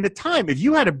 So in the time, if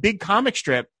you had a big comic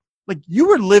strip, like you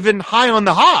were living high on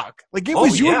the hog. Like you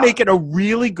were making a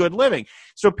really good living.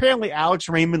 So apparently Alex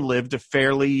Raymond lived a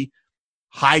fairly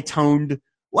high-toned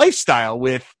lifestyle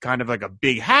with kind of like a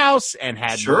big house and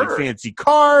had really fancy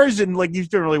cars, and like he's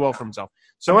doing really well for himself.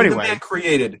 So anyway, the man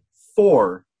created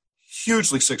 4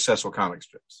 hugely successful comic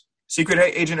strips. Secret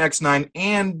Agent X9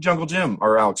 and Jungle Jim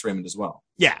are Alex Raymond as well.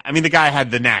 Yeah, I mean the guy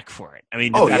had the knack for it. I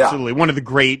mean, absolutely one of the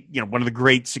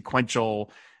great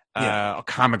sequential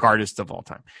comic artists of all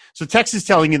time. So Tex is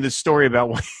telling you this story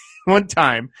about one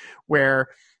time where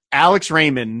Alex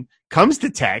Raymond comes to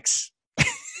Tex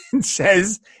and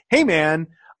says, hey man,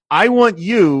 I want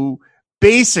you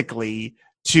basically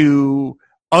to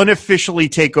unofficially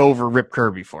take over Rip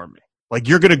Kirby for me. Like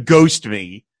you're going to ghost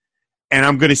me and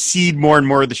I'm going to cede more and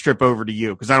more of the strip over to you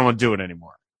because I don't want to do it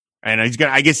anymore. And he's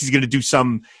going to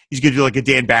do like a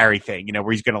Dan Barry thing,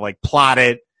 where he's going to like plot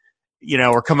it,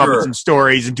 or come up with some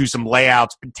stories and do some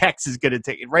layouts, but Tex is going to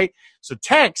take it, right? So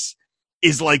Tex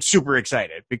is like super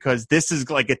excited because this is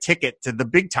like a ticket to the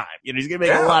big time. He's going to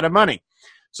make a lot of money.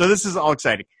 So this is all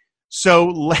exciting.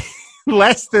 So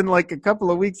less than like a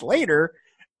couple of weeks later,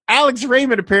 Alex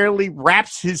Raymond apparently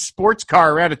wraps his sports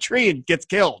car around a tree and gets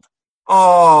killed.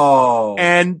 Oh.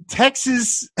 And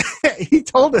Texas, he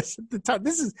told us at the time,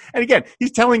 and again,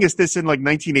 he's telling us this in like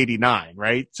 1989,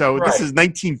 right? So this is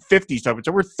 1950 stuff.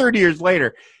 So we're 30 years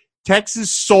later.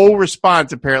 Texas' sole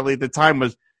response apparently at the time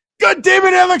was, God damn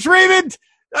it, Alex Raymond!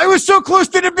 I was so close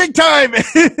to the big time!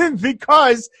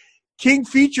 Because King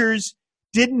Features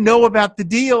didn't know about the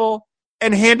deal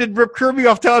and handed Rip Kirby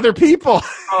off to other people.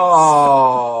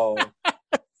 Oh.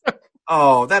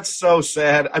 Oh, that's so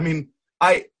sad. I mean,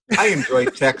 I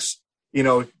enjoyed Tex.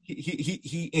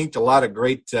 He inked a lot of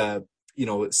great,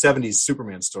 70s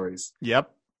Superman stories. Yep.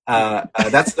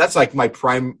 That's like my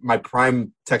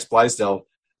prime Tex Blaisdell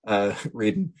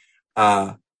reading.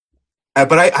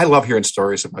 But I love hearing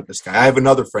stories about this guy. I have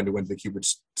another friend who went to the Cubert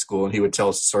school, and he would tell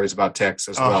us stories about Tex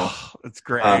as well. Oh, that's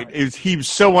great. He was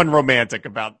so unromantic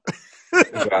about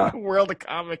Yeah. the world of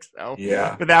comics, though.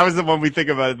 Yeah. But that was the one we think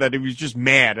about, that he was just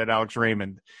mad at Alex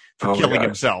Raymond for Oh, my killing God.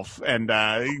 himself and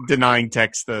denying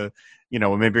Tex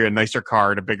maybe a nicer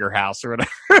car and a bigger house or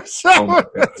whatever. So Oh, my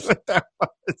that's what that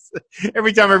was.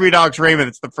 Every time I read Alex Raymond,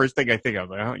 it's the first thing I think of.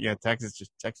 Like, oh yeah, Texas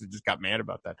just got mad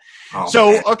about that. Oh,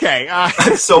 So man. okay,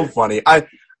 That's so funny.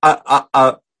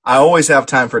 I always have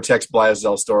time for a Tex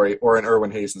Blaisdell story or an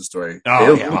Erwin Hazen story. oh,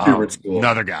 Tales yeah, from wow. Cubert school.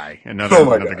 Another guy Oh,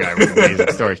 my another God. guy with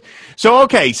amazing stories. So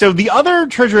so the other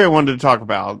treasury I wanted to talk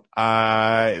about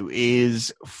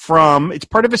is it's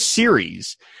part of a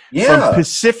series Yeah. from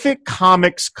Pacific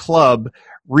Comics Club,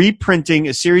 reprinting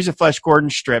a series of Flash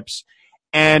Gordon strips.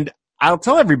 And I'll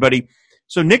tell everybody.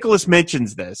 So Nicholas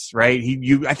mentions this, right?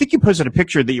 I think you posted a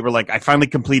picture that you were like, I finally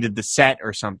completed the set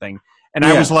or something. And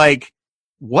I Yeah. was like,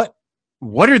 what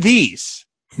are these?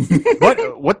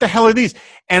 What the hell are these?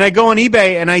 And I go on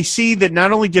eBay and I see that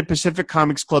not only did Pacific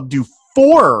Comics Club do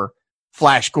 4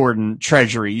 Flash Gordon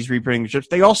treasuries, reprinting strips,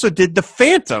 they also did the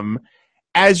Phantom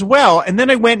as well. And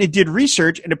then I went and did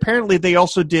research, and apparently they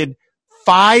also did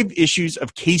 5 issues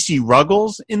of Casey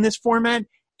Ruggles in this format.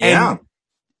 Yeah. And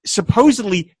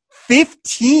supposedly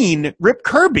 15 Rip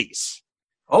Kirby's.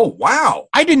 Oh, wow.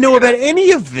 I didn't know about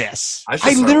any of this. I should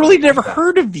I start literally looking never at that.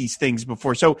 heard of these things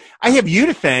before. So I have you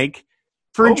to thank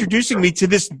for introducing me to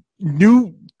this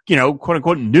new, quote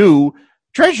unquote, new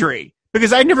treasury,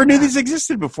 because I never knew these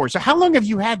existed before. So how long have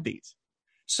you had these?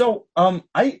 So,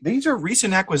 these are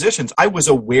recent acquisitions. I was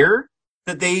aware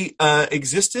that they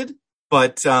existed,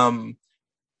 but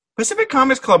Pacific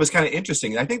Comics Club is kind of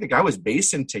interesting. I think the guy was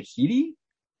based in Tahiti,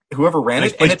 whoever ran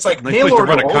it, and it's like nice mail place to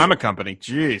order run a only. comic company.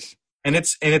 Jeez. And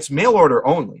it's mail order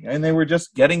only, and they were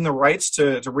just getting the rights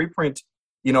to reprint.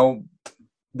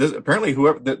 Apparently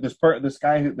this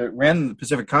guy that ran the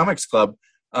Pacific Comics Club,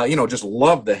 just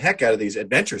loved the heck out of these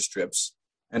adventure strips,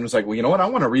 and was like, well, you know what, I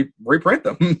want to reprint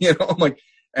them. I'm like,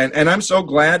 and I'm so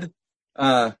glad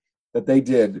that they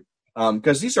did,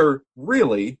 because these are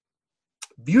really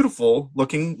beautiful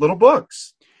looking little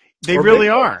books. They Or really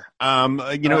big are.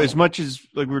 As much as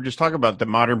like we were just talking about, the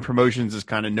modern promotions is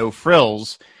kind of no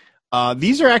frills.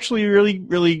 These are actually really,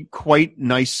 really quite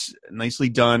nicely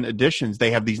done editions.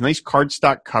 They have these nice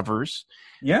cardstock covers.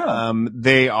 Yeah.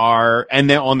 They are, and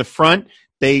then on the front,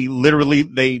 they literally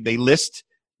they list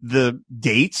the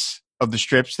dates of the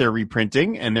strips they're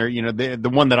reprinting, and they're the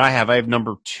one that I have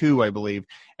number 2, I believe,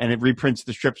 and it reprints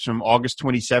the strips from August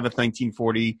 27th,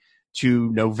 1940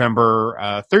 to November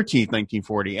 13th,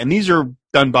 1940, and these are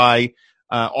done by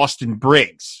Austin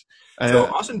Briggs. So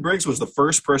Austin Briggs was the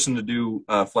first person to do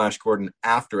Flash Gordon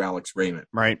after Alex Raymond.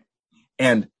 Right.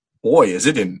 And boy, is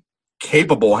it in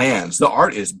capable hands. The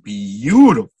art is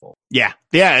beautiful. Yeah.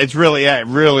 It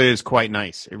really is quite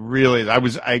nice. It really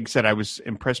is. I was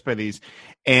impressed by these.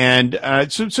 And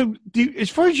so as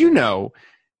far as you know,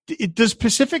 does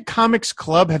Pacific Comics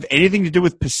Club have anything to do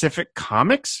with Pacific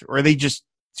Comics, or are they just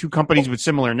 2 companies with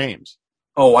similar names?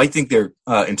 Oh, I think they're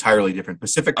entirely different.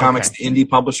 Pacific Comics, the indie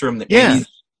publisher in the 80s.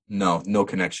 No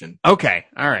connection. Okay.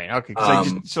 All right. Okay. Because I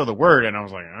just saw the word and I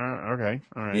was like, okay.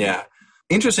 All right. Yeah.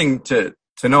 Interesting to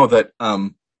know that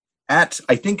at,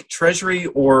 I think, Treasury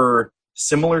or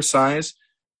similar size,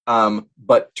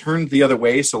 but turned the other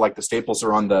way. So like the staples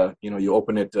are on the, you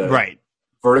open it right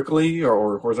vertically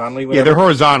or horizontally. Whatever. Yeah, they're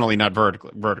horizontally, not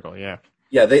vertical. Yeah.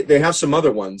 Yeah. They have some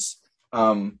other ones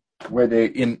where they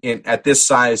in at this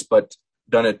size, but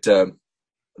done it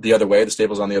the other way. The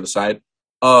staples on the other side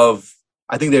of,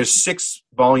 I think there's 6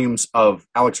 volumes of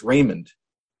Alex Raymond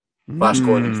Flash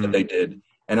Gordons that they did.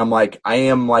 And I'm like, I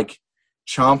am like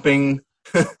chomping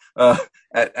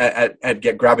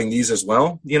at grabbing these as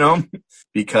well,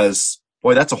 because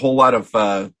boy, that's a whole lot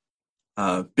of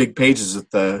big pages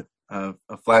at the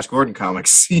Flash Gordon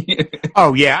comics.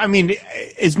 Oh yeah, I mean,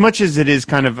 as much as it is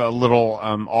kind of a little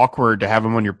awkward to have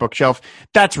them on your bookshelf,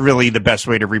 that's really the best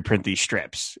way to reprint these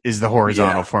strips is the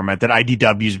horizontal format that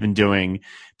IDW's been doing.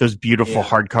 Those beautiful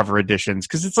hardcover editions,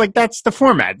 because it's like that's the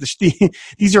format.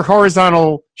 These are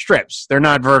horizontal strips; they're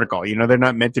not vertical. They're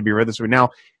not meant to be read this way. Now,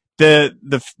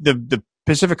 the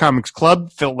Pacific Comics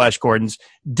Club Flash Gordons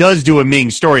does do a Ming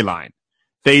storyline.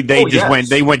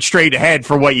 They went straight ahead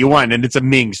for what you want, and it's a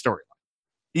Ming story.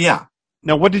 Yeah.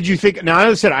 Now, what did you think? Now,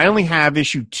 I said I only have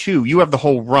issue 2. You have the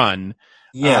whole run.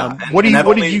 Yeah. What did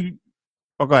you?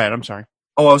 Oh, go ahead. I'm sorry.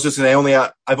 Oh, I was just saying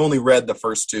I've only read the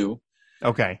first 2.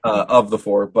 Okay. Of the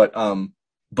 4, but part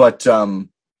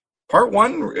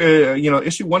 1,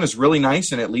 issue 1 is really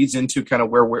nice, and it leads into kind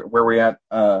of where we're at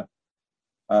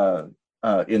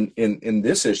in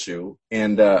this issue,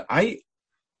 and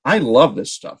I love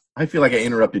this stuff. I feel like I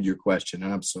interrupted your question,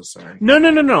 and I'm so sorry.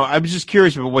 No. I was just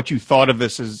curious about what you thought of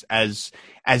this as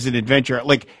an adventure.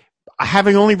 Like,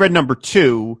 having only read number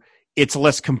 2, it's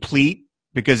less complete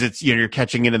because it's, you're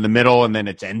catching it in the middle and then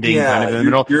it's ending kind of in the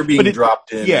middle. You're being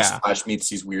dropped in. Yeah. Flash meets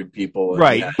these weird people.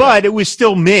 Right. But it was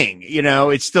still Ming,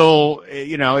 it's still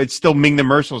Ming the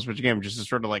Merciless, which again, just a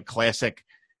sort of like classic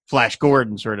Flash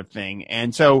Gordon sort of thing.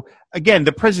 And so again,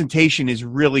 the presentation is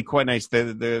really quite nice.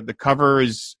 The cover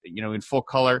is, in full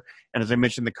color. And as I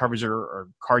mentioned, the covers are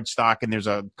cardstock and there's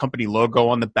a company logo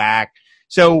on the back.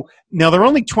 So now they're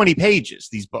only 20 pages.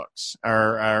 These books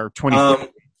are 20.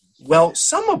 Well,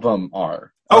 some of them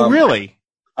are. Oh, really?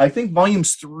 I think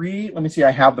volumes 3, let me see, I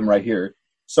have them right here.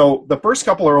 So the first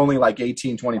couple are only like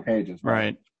 18, 20 pages.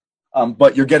 Right.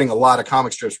 But you're getting a lot of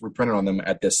comic strips reprinted on them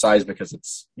at this size because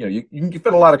it's, you can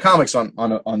fit a lot of comics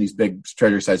on these big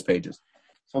treasure size pages.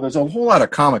 So there's a whole lot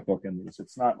of comic book in these.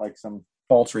 It's not like some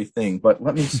paltry thing, but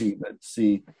let me see. Let's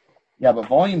see. Yeah, but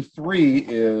volume 3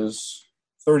 is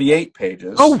 38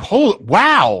 pages. Oh,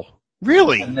 wow.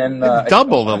 Really? And then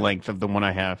double the length of the one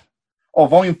I have. Oh,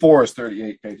 volume 4 is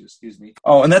 38 pages, excuse me.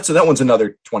 Oh, and that one's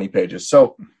another 20 pages.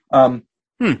 So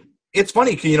it's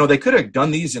funny, they could have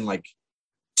done these in like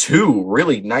 2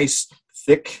 really nice,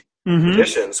 thick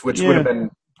editions, which would have been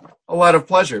a lot of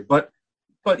pleasure. But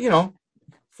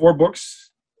 4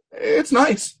 books, it's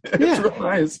nice. It's real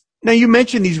nice. Now, you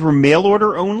mentioned these were mail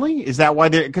order only. Is that why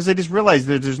because I just realized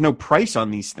that there's no price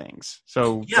on these things.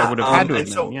 So I would have had to have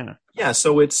known, Yeah,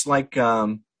 so it's like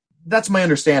that's my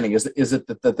understanding. Is it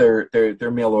that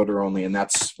they're mail order only, and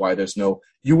that's why there's no.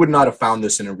 You would not have found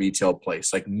this in a retail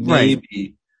place. Like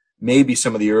maybe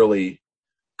some of the early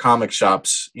comic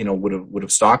shops, would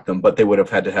have stocked them, but they would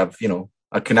have had to have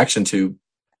a connection to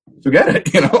get it.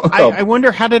 I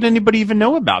wonder, how did anybody even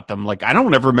know about them? Like, I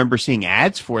don't ever remember seeing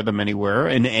ads for them anywhere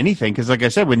in anything. Because, like I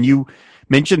said, when you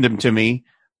mentioned them to me,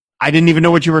 I didn't even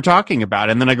know what you were talking about.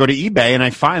 And then I go to eBay and I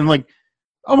find like,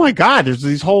 oh my God, there's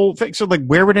these whole things. So like,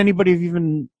 where would anybody have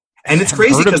even? And it's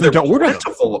crazy because they're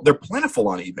plentiful. They're plentiful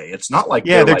on eBay. It's not like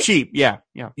they're cheap. Yeah.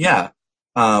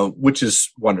 Which is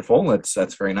wonderful.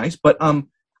 That's very nice. But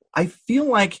I feel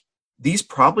like these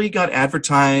probably got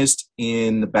advertised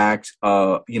in the back,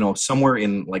 somewhere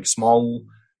in like small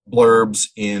blurbs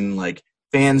in like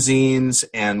fanzines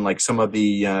and like some of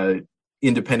the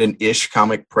independent-ish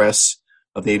comic press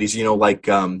of the 80s, like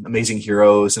Amazing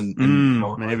Heroes and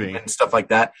maybe and stuff like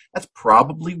that. That's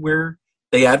probably where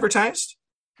they advertised.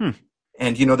 And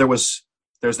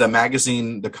there's that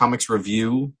magazine, the Comics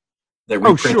Review, that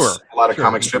reprints a lot of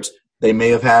comic strips. They may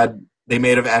have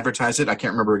advertised it. I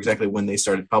can't remember exactly when they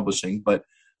started publishing, but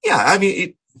yeah, I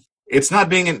mean, it's not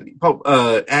being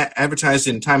advertised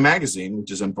in Time Magazine,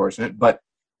 which is unfortunate. But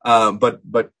I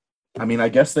mean, I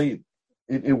guess it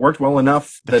worked well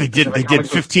enough that they did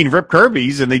 15 Rip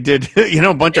Kirby's and they did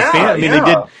a bunch of fan. I mean, they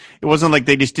did. It wasn't like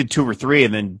they just did 2 or 3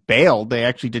 and then bailed. They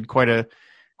actually did quite a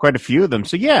few of them.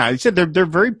 So yeah, I said they're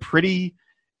very pretty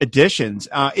editions.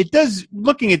 It does,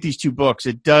 looking at these 2 books,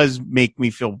 it does make me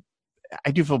feel.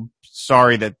 I do feel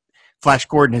sorry that Flash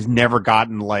Gordon has never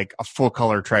gotten like a full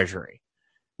color Treasury.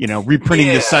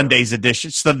 Reprinting the Sundays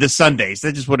edition, the Sundays,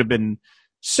 that just would have been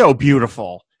so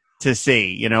beautiful to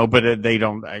see. But they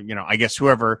don't. I guess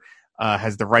whoever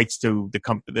has the rights to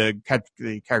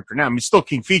the character now. I mean, it's still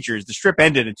King Features. The strip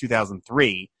ended in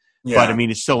 2003, but I mean,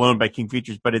 it's still owned by King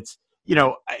Features. But it's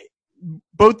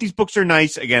both these books are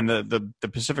nice. Again, the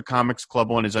Pacific Comics Club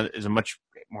one is a much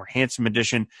more handsome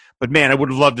edition, but man, I would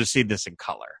have loved to see this in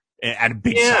color at a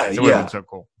big size. It would have been so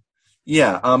cool.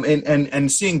 Yeah,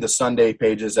 and seeing the Sunday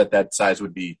pages at that size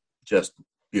would be just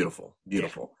beautiful. Yeah.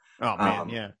 Oh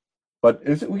man, But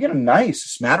we get a nice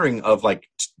smattering of like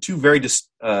 2 very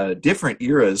different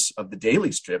eras of the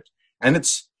daily strip, and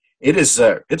it's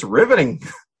riveting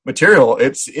material.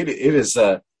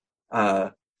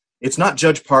 It's not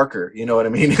Judge Parker, you know what I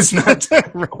mean? It's not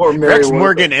or Mary Rex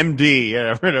Morgan, MD,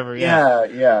 whatever.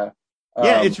 Yeah.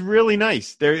 It's really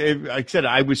nice. Like I said,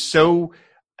 I was so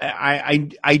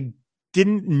I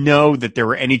didn't know that there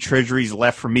were any treasuries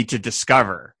left for me to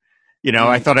discover.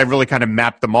 I thought I really kind of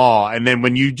mapped them all, and then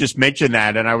when you just mentioned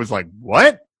that, and I was like,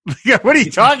 "What? What are you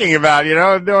talking about?"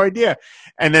 I have no idea.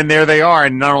 And then there they are,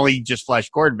 and not only just Flash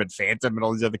Gordon, but Phantom and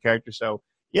all these other characters. So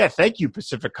yeah, thank you,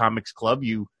 Pacific Comics Club,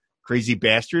 you crazy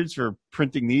bastards, for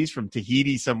printing these from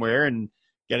Tahiti somewhere and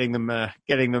getting them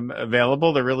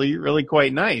available. They're really, really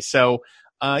quite nice. So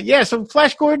so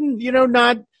Flash Gordon,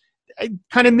 I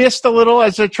kind of missed a little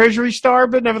as a Treasury star,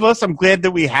 but nevertheless, I'm glad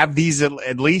that we have these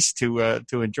at least to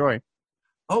enjoy.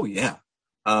 Oh yeah.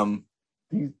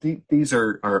 these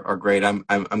are great.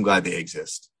 I'm glad they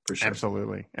exist for sure.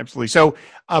 Absolutely. So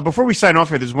before we sign off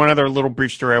here, there's one other little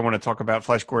brief story I want to talk about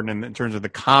Flash Gordon in terms of the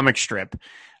comic strip.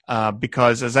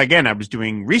 Because I was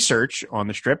doing research on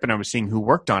the strip and I was seeing who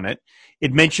worked on it.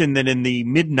 It mentioned that in the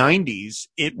mid 90s,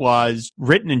 it was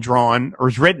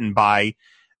written by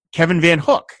Kevin Van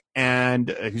Hook, and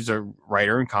who's a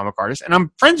writer and comic artist. And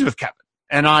I'm friends with Kevin.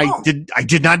 And I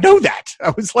did not know that.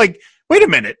 I was like, wait a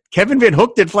minute, Kevin Van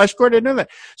Hook did Flash Gordon? I didn't know that.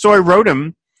 So I wrote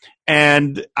him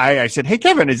and I said, hey,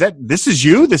 Kevin, this is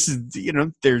you? This is,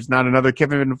 there's not another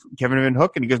Kevin Van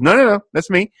Hook. And he goes, no, that's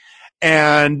me.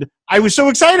 And I was so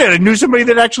excited. I knew somebody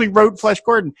that actually wrote Flash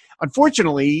Gordon.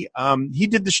 Unfortunately, he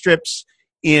did the strips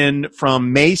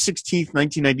from May 16th,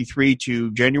 1993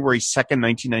 to January 2nd,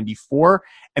 1994,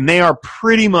 and they are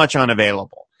pretty much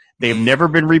unavailable. They've never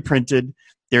been reprinted.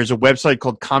 There's a website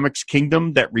called Comics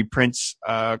Kingdom that reprints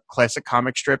classic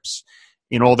comic strips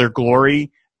in all their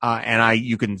glory. And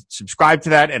you can subscribe to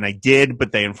that, and I did,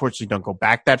 but they unfortunately don't go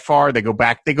back that far. They go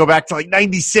back to like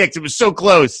 96. It was so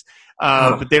close.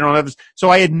 But they don't have this. So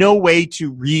I had no way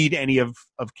to read any of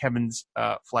Kevin's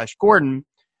Flash Gordon,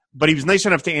 but he was nice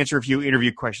enough to answer a few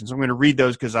interview questions. I'm going to read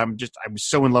those because I was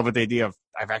so in love with the idea of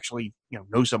I've actually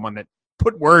know someone that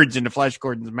put words into Flash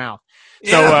Gordon's mouth.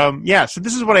 Yeah. So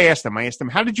this is what I asked him. I asked him,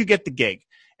 how did you get the gig?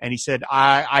 And he said,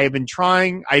 I've been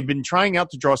trying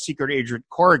out to draw Secret Agent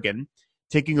Corrigan,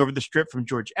 taking over the strip from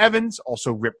George Evans,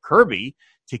 also Rip Kirby,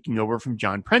 taking over from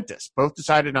John Prentice. Both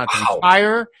decided not to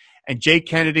retire. And Jay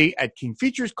Kennedy at King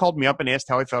Features called me up and asked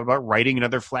how I felt about writing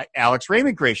another Alex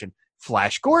Raymond creation,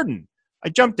 Flash Gordon. I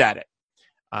jumped at it.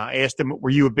 I asked him, were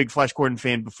you a big Flash Gordon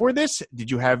fan before this? Did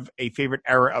you have a favorite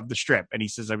era of the strip? And he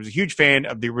says, I was a huge fan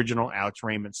of the original Alex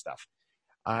Raymond stuff.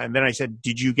 And then I said,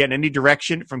 did you get any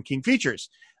direction from King Features?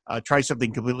 Try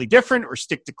something completely different or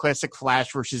stick to classic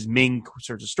Flash versus Ming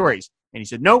sorts of stories? And he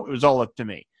said, no, it was all up to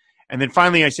me. And then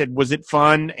finally I said, was it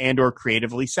fun and or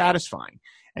creatively satisfying?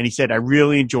 And he said, I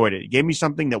really enjoyed it. It gave me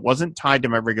something that wasn't tied to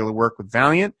my regular work with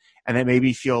Valiant, and that made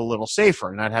me feel a little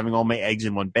safer, not having all my eggs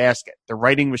in one basket. The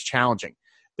writing was challenging.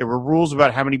 There were rules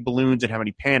about how many balloons and how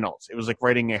many panels. It was like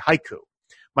writing a haiku.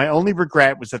 My only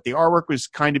regret was that the artwork was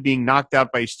kind of being knocked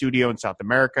out by a studio in South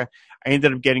America. I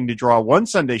ended up getting to draw one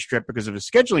Sunday strip because of a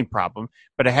scheduling problem,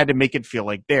 but I had to make it feel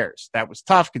like theirs. That was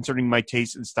tough, considering my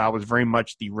taste and style was very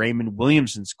much the Raymond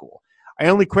Williamson school. I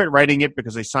only quit writing it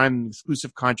because I signed an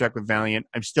exclusive contract with Valiant.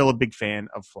 I'm still a big fan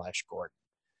of Flash Gordon.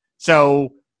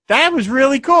 So that was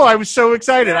really cool. I was so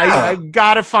excited. Yeah. I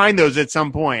got to find those at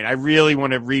some point. I really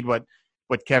want to read what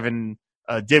Kevin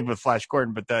did with Flash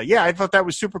Gordon. But I thought that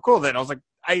was super cool. That I was like,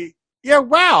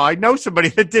 wow, I know somebody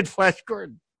that did Flash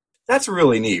Gordon. That's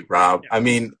really neat, Rob. Yeah. I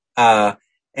mean,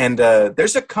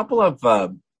 there's a couple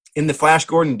of in the Flash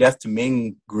Gordon Death to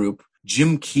Ming group.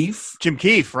 Jim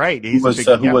Keefe, right? Who was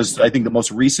I think the most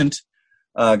recent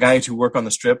guy to work on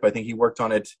the strip. I think he worked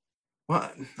on it.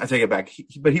 Well, I take it back.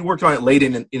 But he worked on it late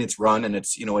in its run, and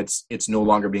it's no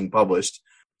longer being published.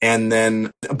 And then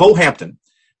Bo Hampton,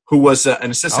 who was an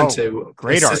assistant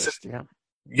artist,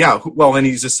 and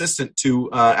he's assistant to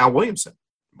Al Williamson.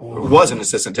 Who was an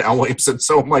assistant to Al Williamson.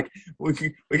 So I'm like, we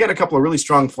got a couple of really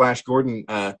strong Flash Gordon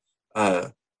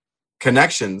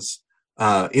connections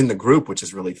in the group, which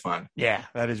is really fun. Yeah,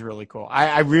 that is really cool.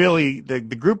 I really, the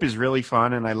group is really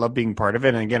fun, and I love being part of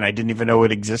it. And again, I didn't even know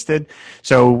it existed.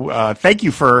 So thank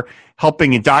you for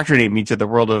helping indoctrinate me to the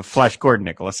world of Flash Gordon,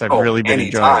 Nicholas. I've really been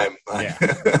enjoying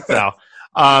it.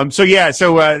 Yeah. So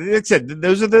that's it.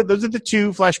 Those are the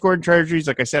two Flash Gordon treasuries.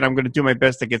 Like I said, I'm going to do my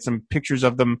best to get some pictures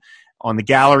of them on the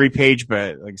gallery page,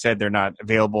 but like I said, they're not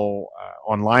available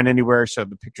online anywhere, so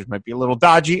the pictures might be a little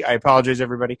dodgy. I apologize,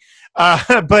 everybody.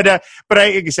 But like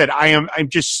I said, I'm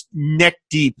just neck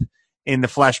deep in the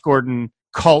Flash Gordon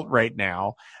cult right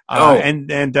now. And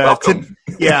to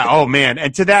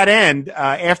that end,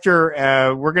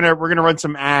 after we're gonna run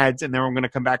some ads, and then we're gonna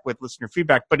come back with listener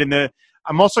feedback. But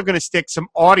I'm also gonna stick some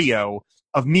audio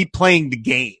of me playing the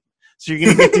game. So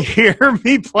you're going to get to hear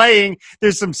me playing.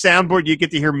 There's some soundboard. You get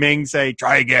to hear Ming say,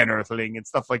 try again, Earthling, and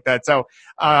stuff like that. So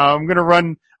I'm going to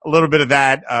run a little bit of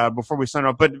that before we sign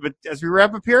off. But as we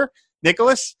wrap up here,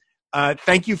 Nicholas,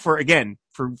 thank you for getting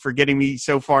me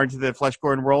so far into the Flash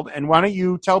Gordon world. And why don't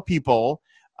you tell people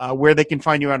where they can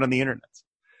find you out on the internet?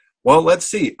 Well, let's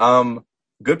see.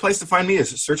 Good place to find me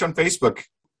is search on Facebook,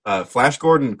 Flash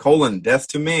Gordon, Death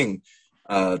to Ming.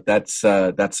 That's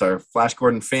our Flash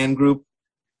Gordon fan group.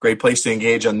 Great place to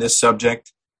engage on this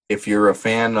subject. If you're a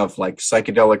fan of like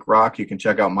psychedelic rock, you can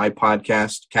check out my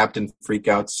podcast, Captain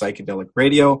Freakout's Psychedelic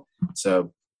Radio. It's a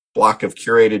block of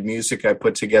curated music I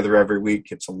put together every week.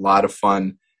 It's a lot of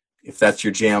fun. if that's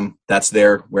your jam, that's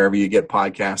there wherever you get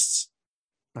podcasts.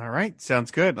 All right.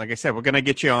 Sounds good. Like I said, we're going to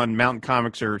get you on Mountain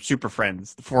Comics or Super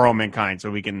Friends for all mankind,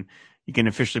 so you can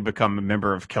officially become a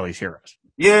member of Kelly's Heroes.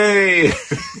 Yay!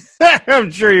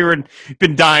 I'm sure you've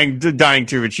been dying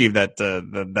to achieve that.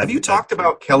 Have you talked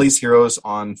about Kelly's Heroes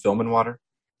on Film and Water?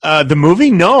 The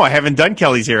movie? No, I haven't done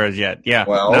Kelly's Heroes yet. Yeah.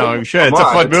 Well, no, we should. It's a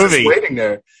fun movie. Just waiting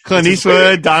there. Clint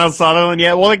Eastwood, Donald Sutherland.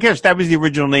 Yeah. Well, I guess that was the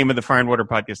original name of the Fire and Water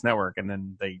Podcast Network, and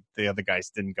then the other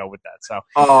guys didn't go with that.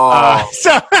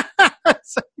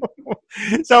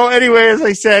 So anyway, as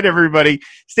I said, everybody,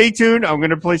 stay tuned. I'm going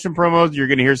to play some promos. You're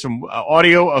going to hear some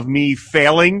audio of me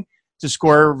failing to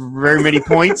score very many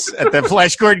points at the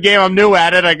flashcard game. I'm new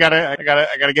at it. I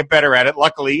gotta get better at it.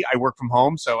 Luckily, I work from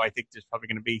home, so I think there's probably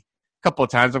going to be couple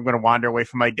of times I'm going to wander away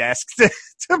from my desk to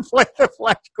play the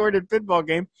flashcard and pinball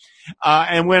game.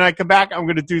 And when I come back, I'm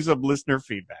going to do some listener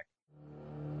feedback.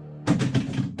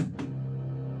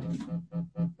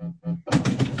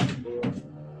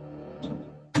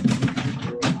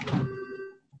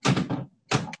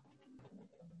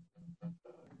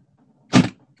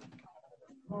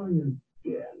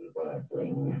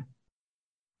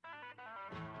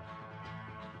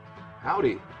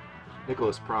 Howdy,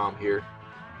 Nicholas Prom here.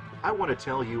 I want to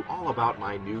tell you all about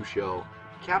my new show,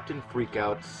 Captain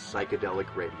Freakout's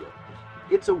Psychedelic Radio.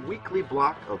 It's a weekly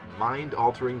block of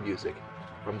mind-altering music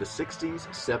from the 60s,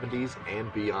 70s,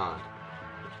 and beyond.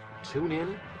 Tune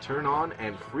in, turn on,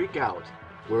 and freak out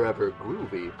wherever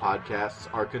groovy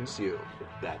podcasts are consumed.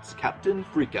 That's Captain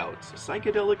Freakout's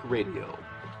Psychedelic Radio,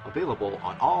 available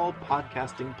on all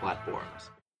podcasting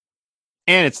platforms.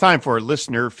 And it's time for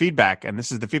listener feedback. And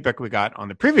this is the feedback we got on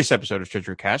the previous episode of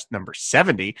TreasuryCast, number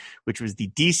 70, which was the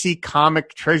DC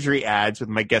Comic Treasury ads with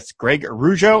my guests Greg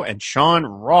Arujo and Sean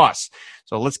Ross.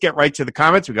 So let's get right to the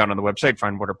comments we got on the website,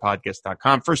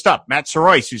 findwaterpodcast.com. First up, Matt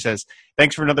Soroyce, who says,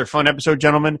 thanks for another fun episode,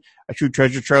 gentlemen. A true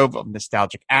treasure trove of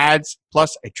nostalgic ads,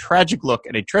 plus a tragic look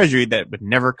at a treasury that would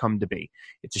never come to be.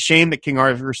 It's a shame that King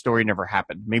Arthur's story never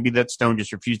happened. Maybe that stone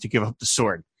just refused to give up the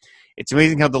sword. It's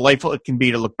amazing how delightful it can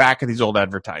be to look back at these old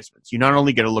advertisements. You not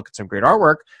only get a look at some great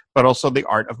artwork, but also the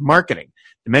art of marketing,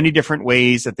 the many different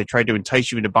ways that they tried to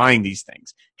entice you into buying these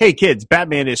things. Hey, kids,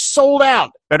 Batman is sold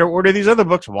out. Better order these other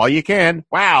books while you can.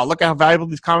 Wow, look how valuable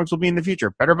these comics will be in the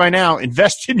future. Better by now.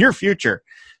 Invest in your future.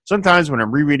 Sometimes when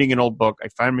I'm rereading an old book, I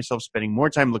find myself spending more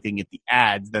time looking at the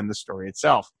ads than the story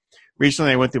itself.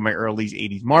 Recently, I went through my early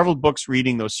 80s Marvel books,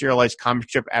 reading those serialized comic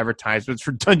strip advertisements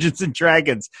for Dungeons and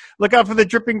Dragons. Look out for the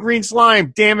dripping green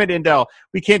slime. Damn it, Indel.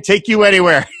 We can't take you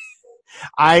anywhere.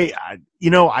 I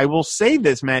will say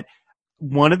this, Matt.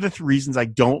 One of the reasons I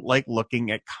don't like looking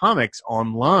at comics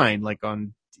online, like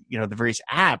on, the various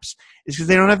apps, is because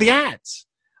they don't have the ads.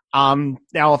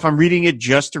 Now, if I'm reading it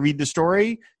just to read the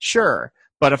story, sure.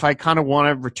 But if I kind of want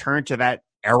to return to that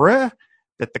era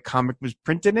that the comic was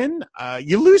printed in,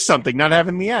 you lose something not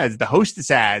having the ads, the hostess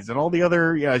ads and all the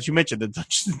other, as you mentioned, the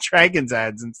Dungeons and Dragons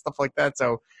ads and stuff like that.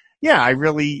 So yeah,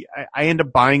 I end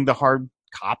up buying the hard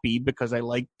copy because I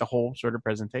like the whole sort of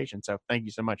presentation. So thank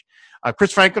you so much.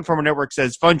 Chris Franklin from our network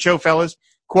says, fun show, fellas.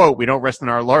 Quote, we don't rest on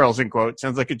our laurels, end quote.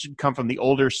 Sounds like it should come from the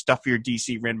older, stuffier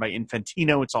DC ran by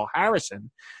Infantino and Saul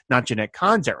Harrison, not Jeanette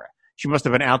Kahn's era. She must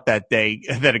have been out that day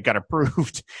that it got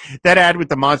approved. That ad with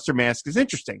the monster mask is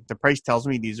interesting. The price tells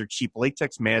me these are cheap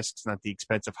latex masks, not the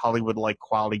expensive Hollywood-like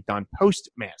quality Don Post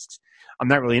masks. I'm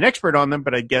not really an expert on them,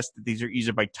 but I guess that these are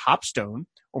either by Topstone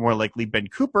or more likely Ben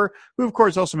Cooper, who of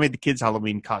course also made the kids'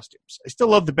 Halloween costumes. I still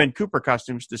love the Ben Cooper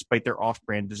costumes despite their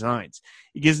off-brand designs.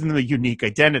 It gives them a unique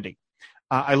identity.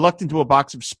 I lucked into a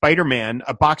boxed Spider-Man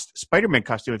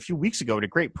costume a few weeks ago at a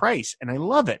great price, and I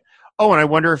love it. Oh, and I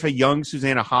wonder if a young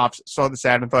Susanna Hoffs saw this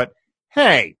ad and thought,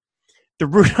 hey, the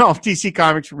Rudolph DC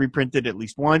comics were reprinted at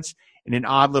least once in an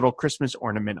odd little Christmas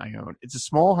ornament I own. It's a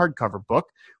small hardcover book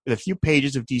with a few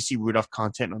pages of DC Rudolph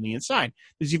content on the inside.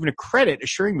 There's even a credit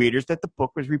assuring readers that the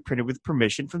book was reprinted with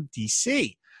permission from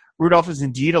DC. Rudolph is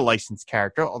indeed a licensed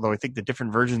character, although I think the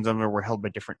different versions of him were held by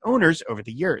different owners over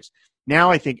the years.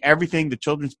 Now I think everything, the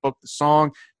children's book, the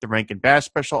song, the Rankin Bass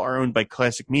special are owned by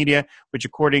Classic Media, which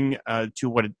according to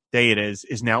what day it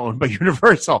is now owned by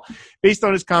Universal. Based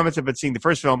on his comments about seeing the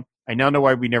first film, I now know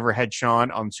why we never had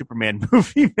Sean on Superman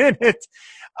Movie Minute.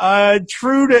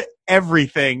 True to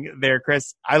everything there,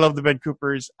 Chris. I love the Ben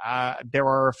Coopers. There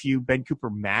are a few Ben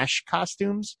Cooper MASH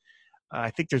costumes. I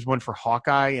think there's one for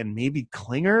Hawkeye and maybe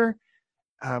Klinger.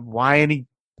 Why any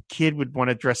kid would want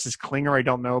to dress as Klinger, I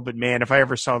don't know. But man, if I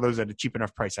ever saw those at a cheap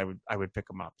enough price, I would pick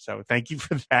them up. So thank you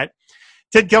for that.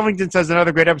 Ted Kelvington says,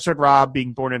 another great episode, Rob.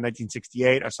 Being born in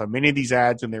 1968, I saw many of these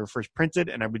ads when they were first printed,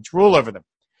 and I would drool over them.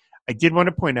 I did want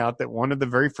to point out that one of the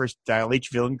very first Dial H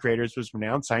villain creators was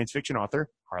renowned science fiction author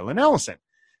Harlan Ellison.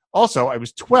 Also, I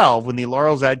was 12 when the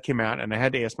Laurels ad came out, and I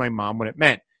had to ask my mom what it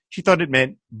meant. She thought it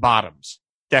meant bottoms.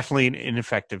 Definitely an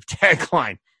ineffective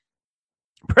tagline.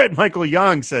 Brett Michael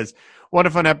Young says, what a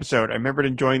fun episode. I remembered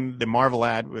enjoying the Marvel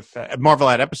ad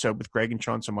episode with Greg and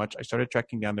Sean so much, I started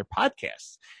tracking down their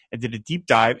podcasts and did a deep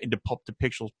dive into Pulp to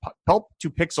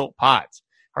Pixel pods.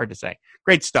 Hard to say.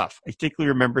 Great stuff. I particularly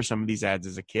remember some of these ads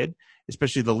as a kid,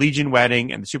 especially the Legion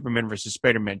wedding and the Superman versus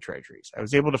Spider-Man treasuries. I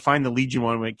was able to find the Legion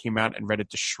one when it came out and read it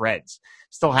to shreds.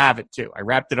 Still have it, too. I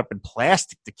wrapped it up in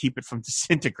plastic to keep it from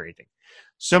disintegrating.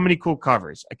 So many cool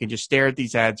covers. I can just stare at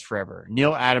these ads forever.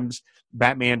 Neil Adams'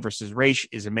 Batman versus Ra's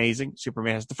is amazing.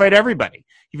 Superman has to fight everybody.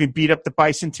 He even beat up the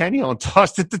Bicentennial and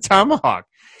tossed it to Tomahawk.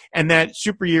 And that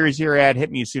Super Years Here ad hit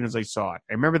me as soon as I saw it.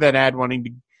 I remember that ad wanting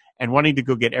to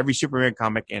go get every Superman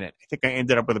comic in it. I think I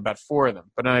ended up with about 4 of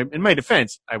them. But in my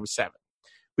defense, I was 7.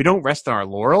 We don't rest on our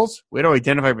laurels. We don't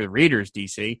identify with readers,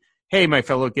 DC. Hey, my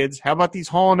fellow kids, how about these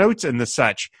Hall & Oates and the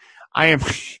such? I am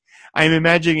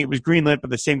imagining it was greenlit by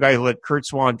the same guy who let Kurt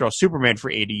Swan draw Superman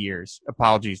for 80 years.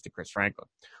 Apologies to Chris Franklin.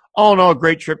 All in all,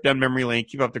 great trip down memory lane.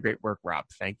 Keep up the great work, Rob.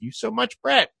 Thank you so much,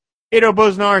 Brett. Ado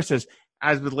Bosnar says,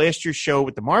 as with last year's show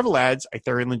with the Marvel ads, I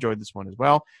thoroughly enjoyed this one as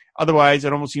well. Otherwise,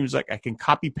 it almost seems like I can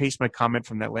copy-paste my comment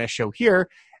from that last show here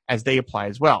as they apply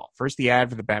as well. First, the ad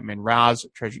for the Batman Ra's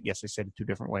treasure. Yes, I said it 2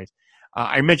 different ways.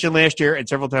 I mentioned last year and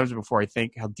several times before, I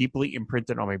think, how deeply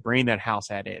imprinted on my brain that house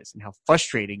ad is and how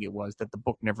frustrating it was that the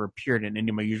book never appeared in any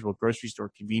of my usual grocery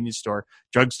store, convenience store,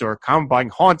 drugstore, comic buying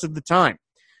haunts at the time.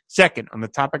 Second, on the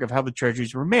topic of how the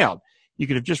treasuries were mailed, you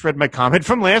could have just read my comment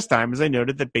from last time, as I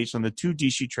noted that based on the 2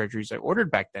 DC treasuries I ordered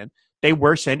back then, they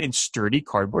were sent in sturdy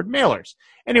cardboard mailers.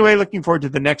 Anyway, looking forward to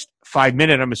the next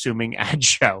 5-minute, I'm assuming, ad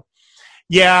show.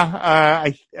 Yeah,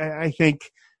 I think,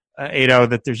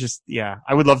 that there's just,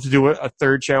 I would love to do a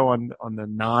third show on the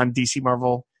non-DC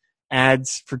Marvel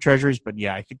ads for treasuries, but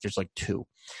yeah, I think there's like 2.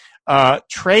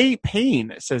 Trey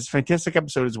Payne says, fantastic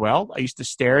episode as well. I used to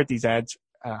stare at these ads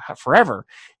forever,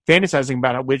 fantasizing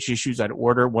about which issues I'd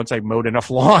order once I mowed enough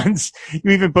lawns.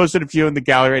 You even posted a few in the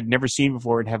gallery I'd never seen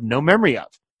before and have no memory of.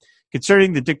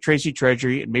 Concerning the Dick Tracy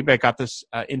treasury, and maybe I got this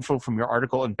info from your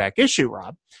article in back issue,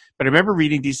 Rob, but I remember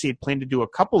reading DC had planned to do a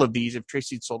couple of these if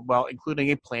Tracy had sold well, including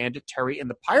a planned Terry and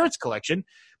the Pirates collection,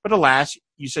 but alas,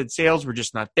 you said sales were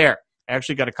just not there. I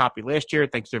actually got a copy last year,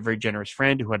 thanks to a very generous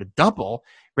friend who had a double,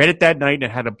 read it that night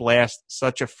and had a blast.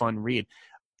 Such a fun read.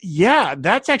 Yeah,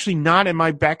 that's actually not in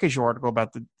my back issue article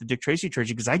about the Dick Tracy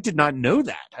treasury, because I did not know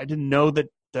that. I didn't know that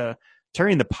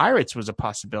Terry and the Pirates was a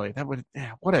possibility. That would,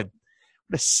 what a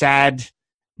sad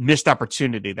missed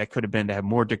opportunity that could have been to have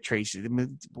more Dick Tracy.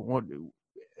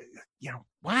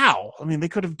 Wow. I mean, they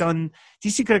could have done,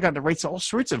 DC could have gotten the rights to all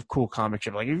sorts of cool comic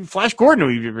shit, like even Flash Gordon,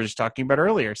 who we were just talking about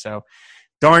earlier. So,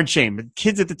 darn shame. But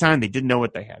kids at the time, they didn't know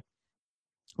what they had.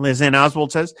 Liz Ann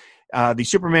Oswald says, the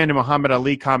Superman and Muhammad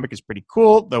Ali comic is pretty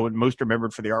cool, though most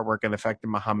remembered for the artwork and the fact that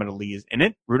Muhammad Ali is in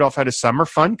it. Rudolph had a summer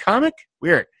fun comic?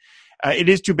 Weird. It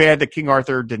is too bad that King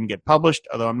Arthur didn't get published,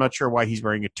 although I'm not sure why he's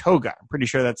wearing a toga. I'm pretty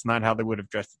sure that's not how they would have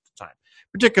dressed at the time,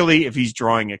 particularly if he's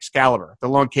drawing Excalibur. The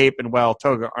long cape and,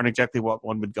 toga aren't exactly what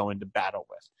one would go into battle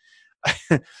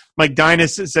with. Mike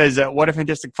Dinas says, what a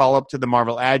fantastic follow-up to the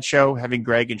Marvel ad show. Having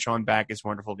Greg and Sean back is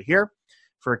wonderful to hear.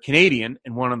 For a Canadian,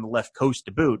 and one on the left coast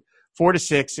to boot, 4 to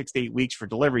 6 to 8 weeks for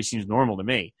delivery seems normal to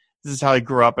me. This is how I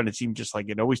grew up, and it seemed just like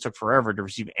it always took forever to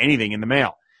receive anything in the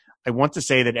mail. I want to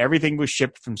say that everything was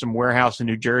shipped from some warehouse in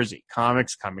New Jersey.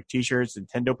 Comics, comic t-shirts,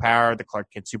 Nintendo Power, the Clark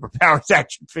Kent Superpowers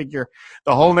action figure.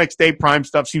 The whole next day Prime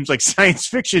stuff seems like science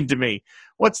fiction to me.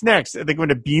 What's next? Are they going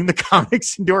to beam the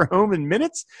comics into our home in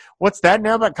minutes? What's that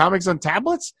now about comics on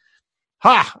tablets?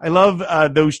 Ha! I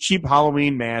love those cheap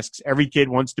Halloween masks. Every kid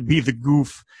wants to be the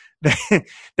goof.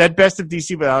 That Best of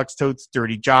DC with Alex Toth's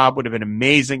dirty job would have been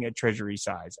amazing at Treasury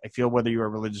size. I feel whether you are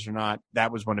religious or not,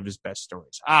 that was one of his best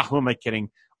stories. Who am I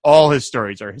kidding? All his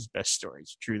stories are his best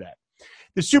stories. True that.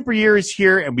 The super year is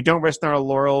here, and we don't rest on our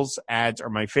laurels. Ads are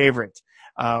my favorite.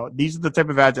 These are the type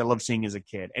of ads I love seeing as a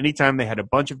kid. Anytime they had a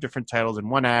bunch of different titles in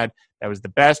one ad, that was the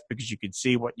best because you could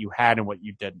see what you had and what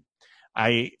you didn't.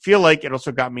 I feel like it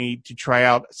also got me to try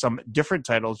out some different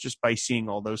titles just by seeing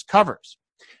all those covers.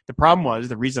 The problem was,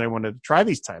 the reason I wanted to try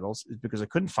these titles is because I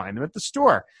couldn't find them at the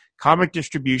store. Comic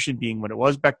distribution being what it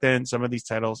was back then, some of these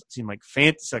titles seemed like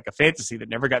a fantasy that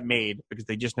never got made because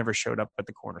they just never showed up at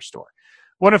the corner store.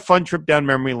 What a fun trip down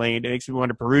memory lane. It makes me want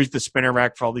to peruse the spinner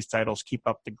rack for all these titles. Keep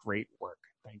up the great work.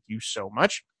 Thank you so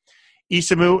much.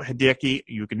 Isamu Hideki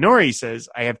Yukinori says,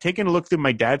 I have taken a look through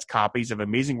my dad's copies of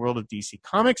Amazing World of DC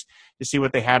Comics to see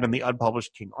what they had on the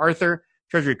unpublished King Arthur.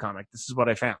 Treasury comic. This is what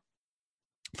I found.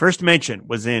 First mention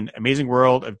was in Amazing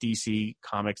World of DC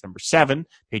Comics number 7,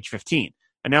 page 15,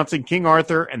 announcing King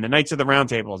Arthur and the Knights of the Round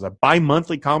Table as a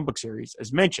bi-monthly comic book series.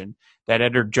 As mentioned, that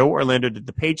editor Joe Orlando did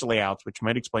the page layouts, which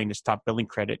might explain his top billing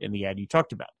credit in the ad you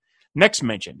talked about. Next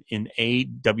mention in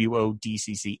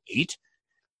AWODCC 8,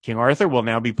 King Arthur will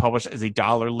now be published as a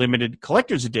 $1 limited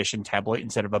collector's edition tabloid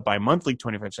instead of a bi-monthly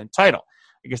 25-cent title.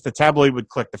 I guess the tabloid would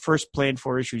collect the first planned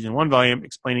 4 issues in one volume,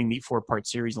 explaining the 4-part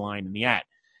series line in the ad.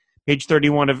 Page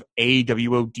 31 of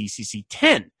AWODCC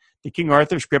 10. The King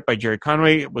Arthur script by Jerry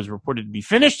Conway was reported to be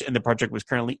finished, and the project was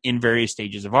currently in various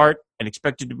stages of art and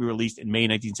expected to be released in May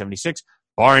 1976,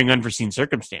 barring unforeseen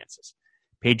circumstances.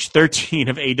 Page 13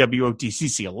 of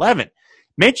AWODCC 11.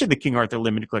 Mentioned the King Arthur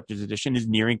Limited Collector's Edition is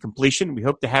nearing completion. We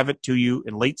hope to have it to you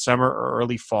in late summer or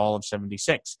early fall of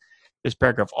 76. This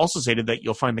paragraph also stated that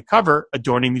you'll find the cover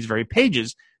adorning these very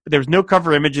pages, but there was no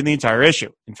cover image in the entire issue.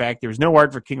 In fact, there was no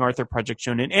art for King Arthur project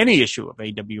shown in any issue of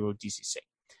AWODCC.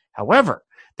 However,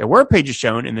 there were pages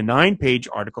shown in the 9-page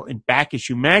article in Back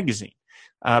Issue magazine.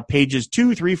 Pages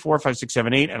 2, 3, 4, 5, 6,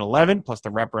 7, 8, and 11, plus the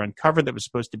wraparound cover that was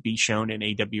supposed to be shown in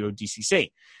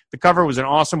AWODCC. The cover was an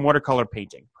awesome watercolor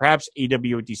painting. Perhaps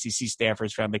AWODCC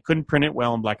staffers found they couldn't print it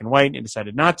well in black and white and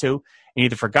decided not to, and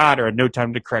either forgot or had no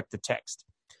time to correct the text.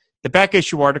 The back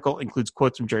issue article includes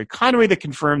quotes from Jerry Conway that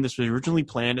confirmed this was originally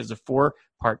planned as a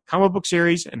 4-part comic book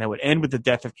series and that would end with the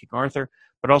death of King Arthur,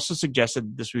 but also suggested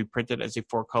that this would be printed as a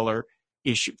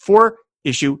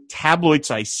 4-issue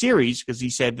tabloid-sized series, because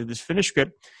he said that this finished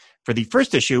script for the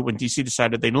first issue when DC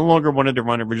decided they no longer wanted to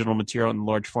run original material in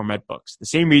large format books. The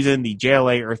same reason the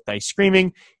JLA Earth Dice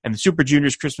Screaming and the Super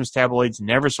Juniors Christmas tabloids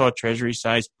never saw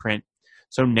Treasury-sized print.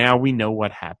 So now we know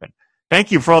what happened. Thank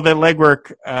you for all that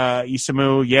legwork,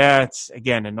 Isamu. Yeah, it's,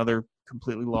 again, another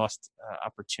completely lost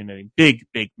opportunity. Big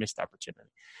missed opportunity.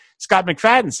 Scott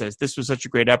McFadden says, this was such a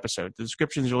great episode. The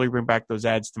descriptions really bring back those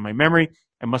ads to my memory.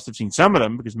 I must have seen some of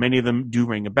them because many of them do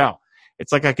ring a bell.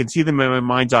 It's like I can see them in my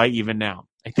mind's eye even now.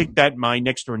 I think that my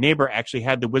next-door neighbor actually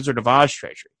had the Wizard of Oz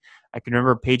treasury. I can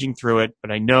remember paging through it,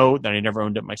 but I know that I never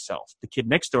owned it myself. The kid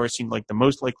next door seemed like the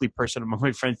most likely person among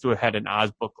my friends to have had an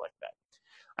Oz book like that.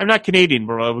 I'm not Canadian,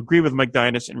 but I'll agree with Mike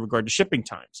Dinas in regard to shipping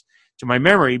times. To my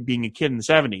memory, being a kid in the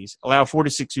 70s, allow 4 to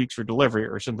 6 weeks for delivery,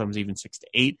 or sometimes even 6 to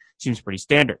 8, seems pretty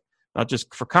standard. Not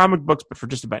just for comic books, but for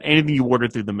just about anything you order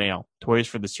through the mail. Toys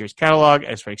for the Sears catalog,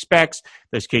 X-Ray Specs,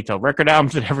 those K-Tel record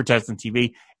albums that advertised on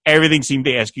TV. Everything seemed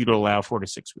to ask you to allow 4 to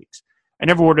 6 weeks. I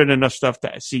never ordered enough stuff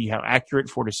to see how accurate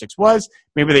 4 to 6 was.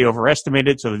 Maybe they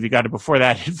overestimated, so if you got it before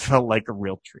that, it felt like a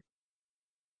real treat.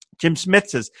 Jim Smith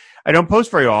says, I don't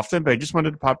post very often, but I just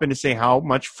wanted to pop in to say how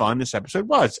much fun this episode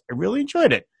was. I really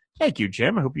enjoyed it. Thank you,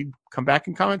 Jim. I hope you come back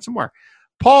and comment some more.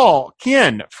 Paul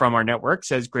Kien from our network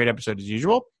says, great episode as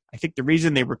usual. I think the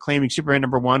reason they were claiming Superman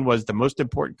 #1 was the most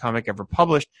important comic ever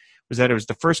published was that it was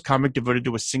the first comic devoted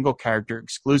to a single character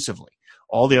exclusively.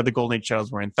 All the other Golden Age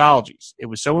titles were anthologies. It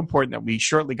was so important that we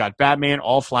shortly got Batman,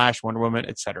 All Flash, Wonder Woman,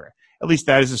 etc. At least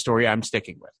that is the story I'm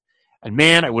sticking with. And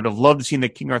man, I would have loved to see the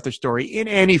King Arthur story in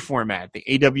any format. The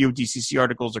AWDCC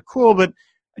articles are cool, but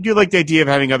I do like the idea of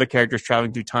having other characters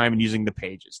traveling through time and using the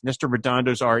pages. Nestor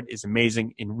Redondo's art is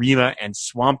amazing in Rima and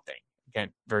Swamp Thing. Again,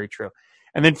 very true.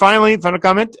 And then final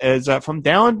comment is from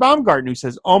Dallin Baumgarten, who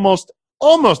says almost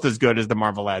as good as the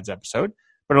Marvel Ads episode,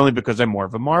 but only because I'm more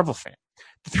of a Marvel fan.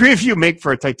 The three of you make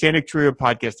for a titanic trio of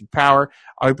podcasting power.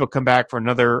 I hope you'll come back for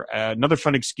another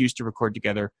fun excuse to record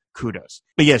together. Kudos.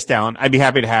 But yes, Dallin, I'd be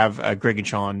happy to have Greg and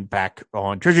Sean back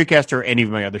on TreasuryCast or any of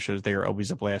my other shows. They are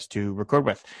always a blast to record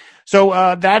with.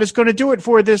 So that is going to do it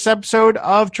for this episode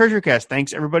of TreasuryCast.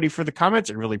 Thanks, everybody, for the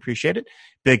comments. I really appreciate it.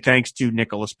 Big thanks to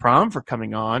Nicholas Prom for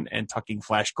coming on and talking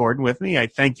Flash Gordon with me. I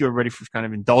thank you, everybody, for kind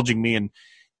of indulging me and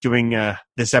doing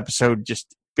this episode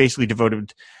just basically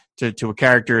devoted to a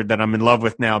character that I'm in love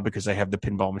with now because I have the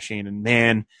pinball machine. And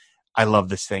man, I love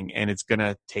this thing. And it's going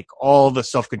to take all the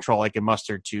self-control I can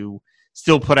muster to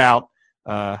still put out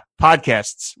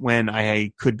podcasts when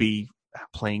I could be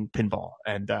playing pinball.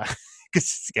 And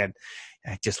because, again,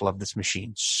 I just love this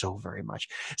machine so very much.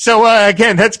 So,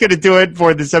 again, that's going to do it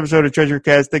for this episode of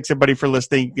TreasuryCast. Thanks, everybody, for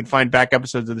listening. You can find back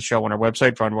episodes of the show on our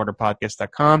website,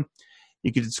 frondwaterpodcast.com.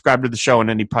 You can subscribe to the show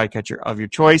on any podcatcher of your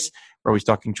choice. We're always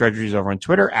talking treasuries over on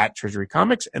Twitter at Treasury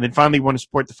Comics. And then finally, you want to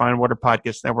support the Fine Water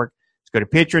Podcast Network. Let's go to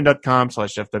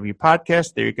patreon.com/FW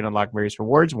Podcast. There you can unlock various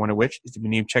rewards, one of which is to be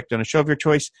name checked on a show of your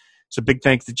choice. So big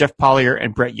thanks to Jeff Pollier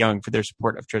and Brett Young for their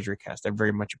support of TreasuryCast. I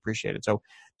very much appreciate it. So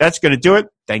that's going to do it.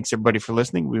 Thanks, everybody, for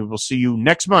listening. We will see you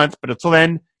next month. But until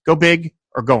then, go big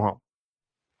or go home.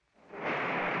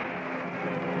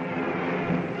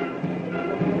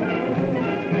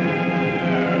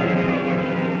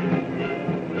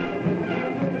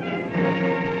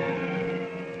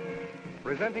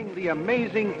 presenting the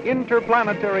amazing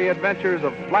interplanetary adventures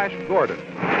of Flash Gordon.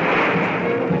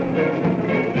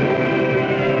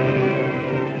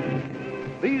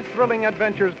 These thrilling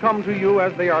adventures come to you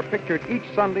as they are pictured each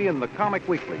Sunday in the Comic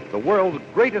Weekly, the world's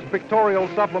greatest pictorial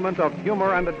supplement of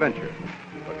humor and adventure.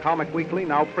 The Comic Weekly,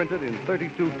 now printed in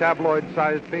 32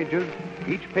 tabloid-sized pages,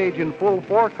 each page in full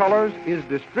 4 colors, is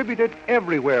distributed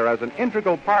everywhere as an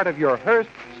integral part of your Hearst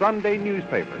Sunday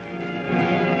newspaper.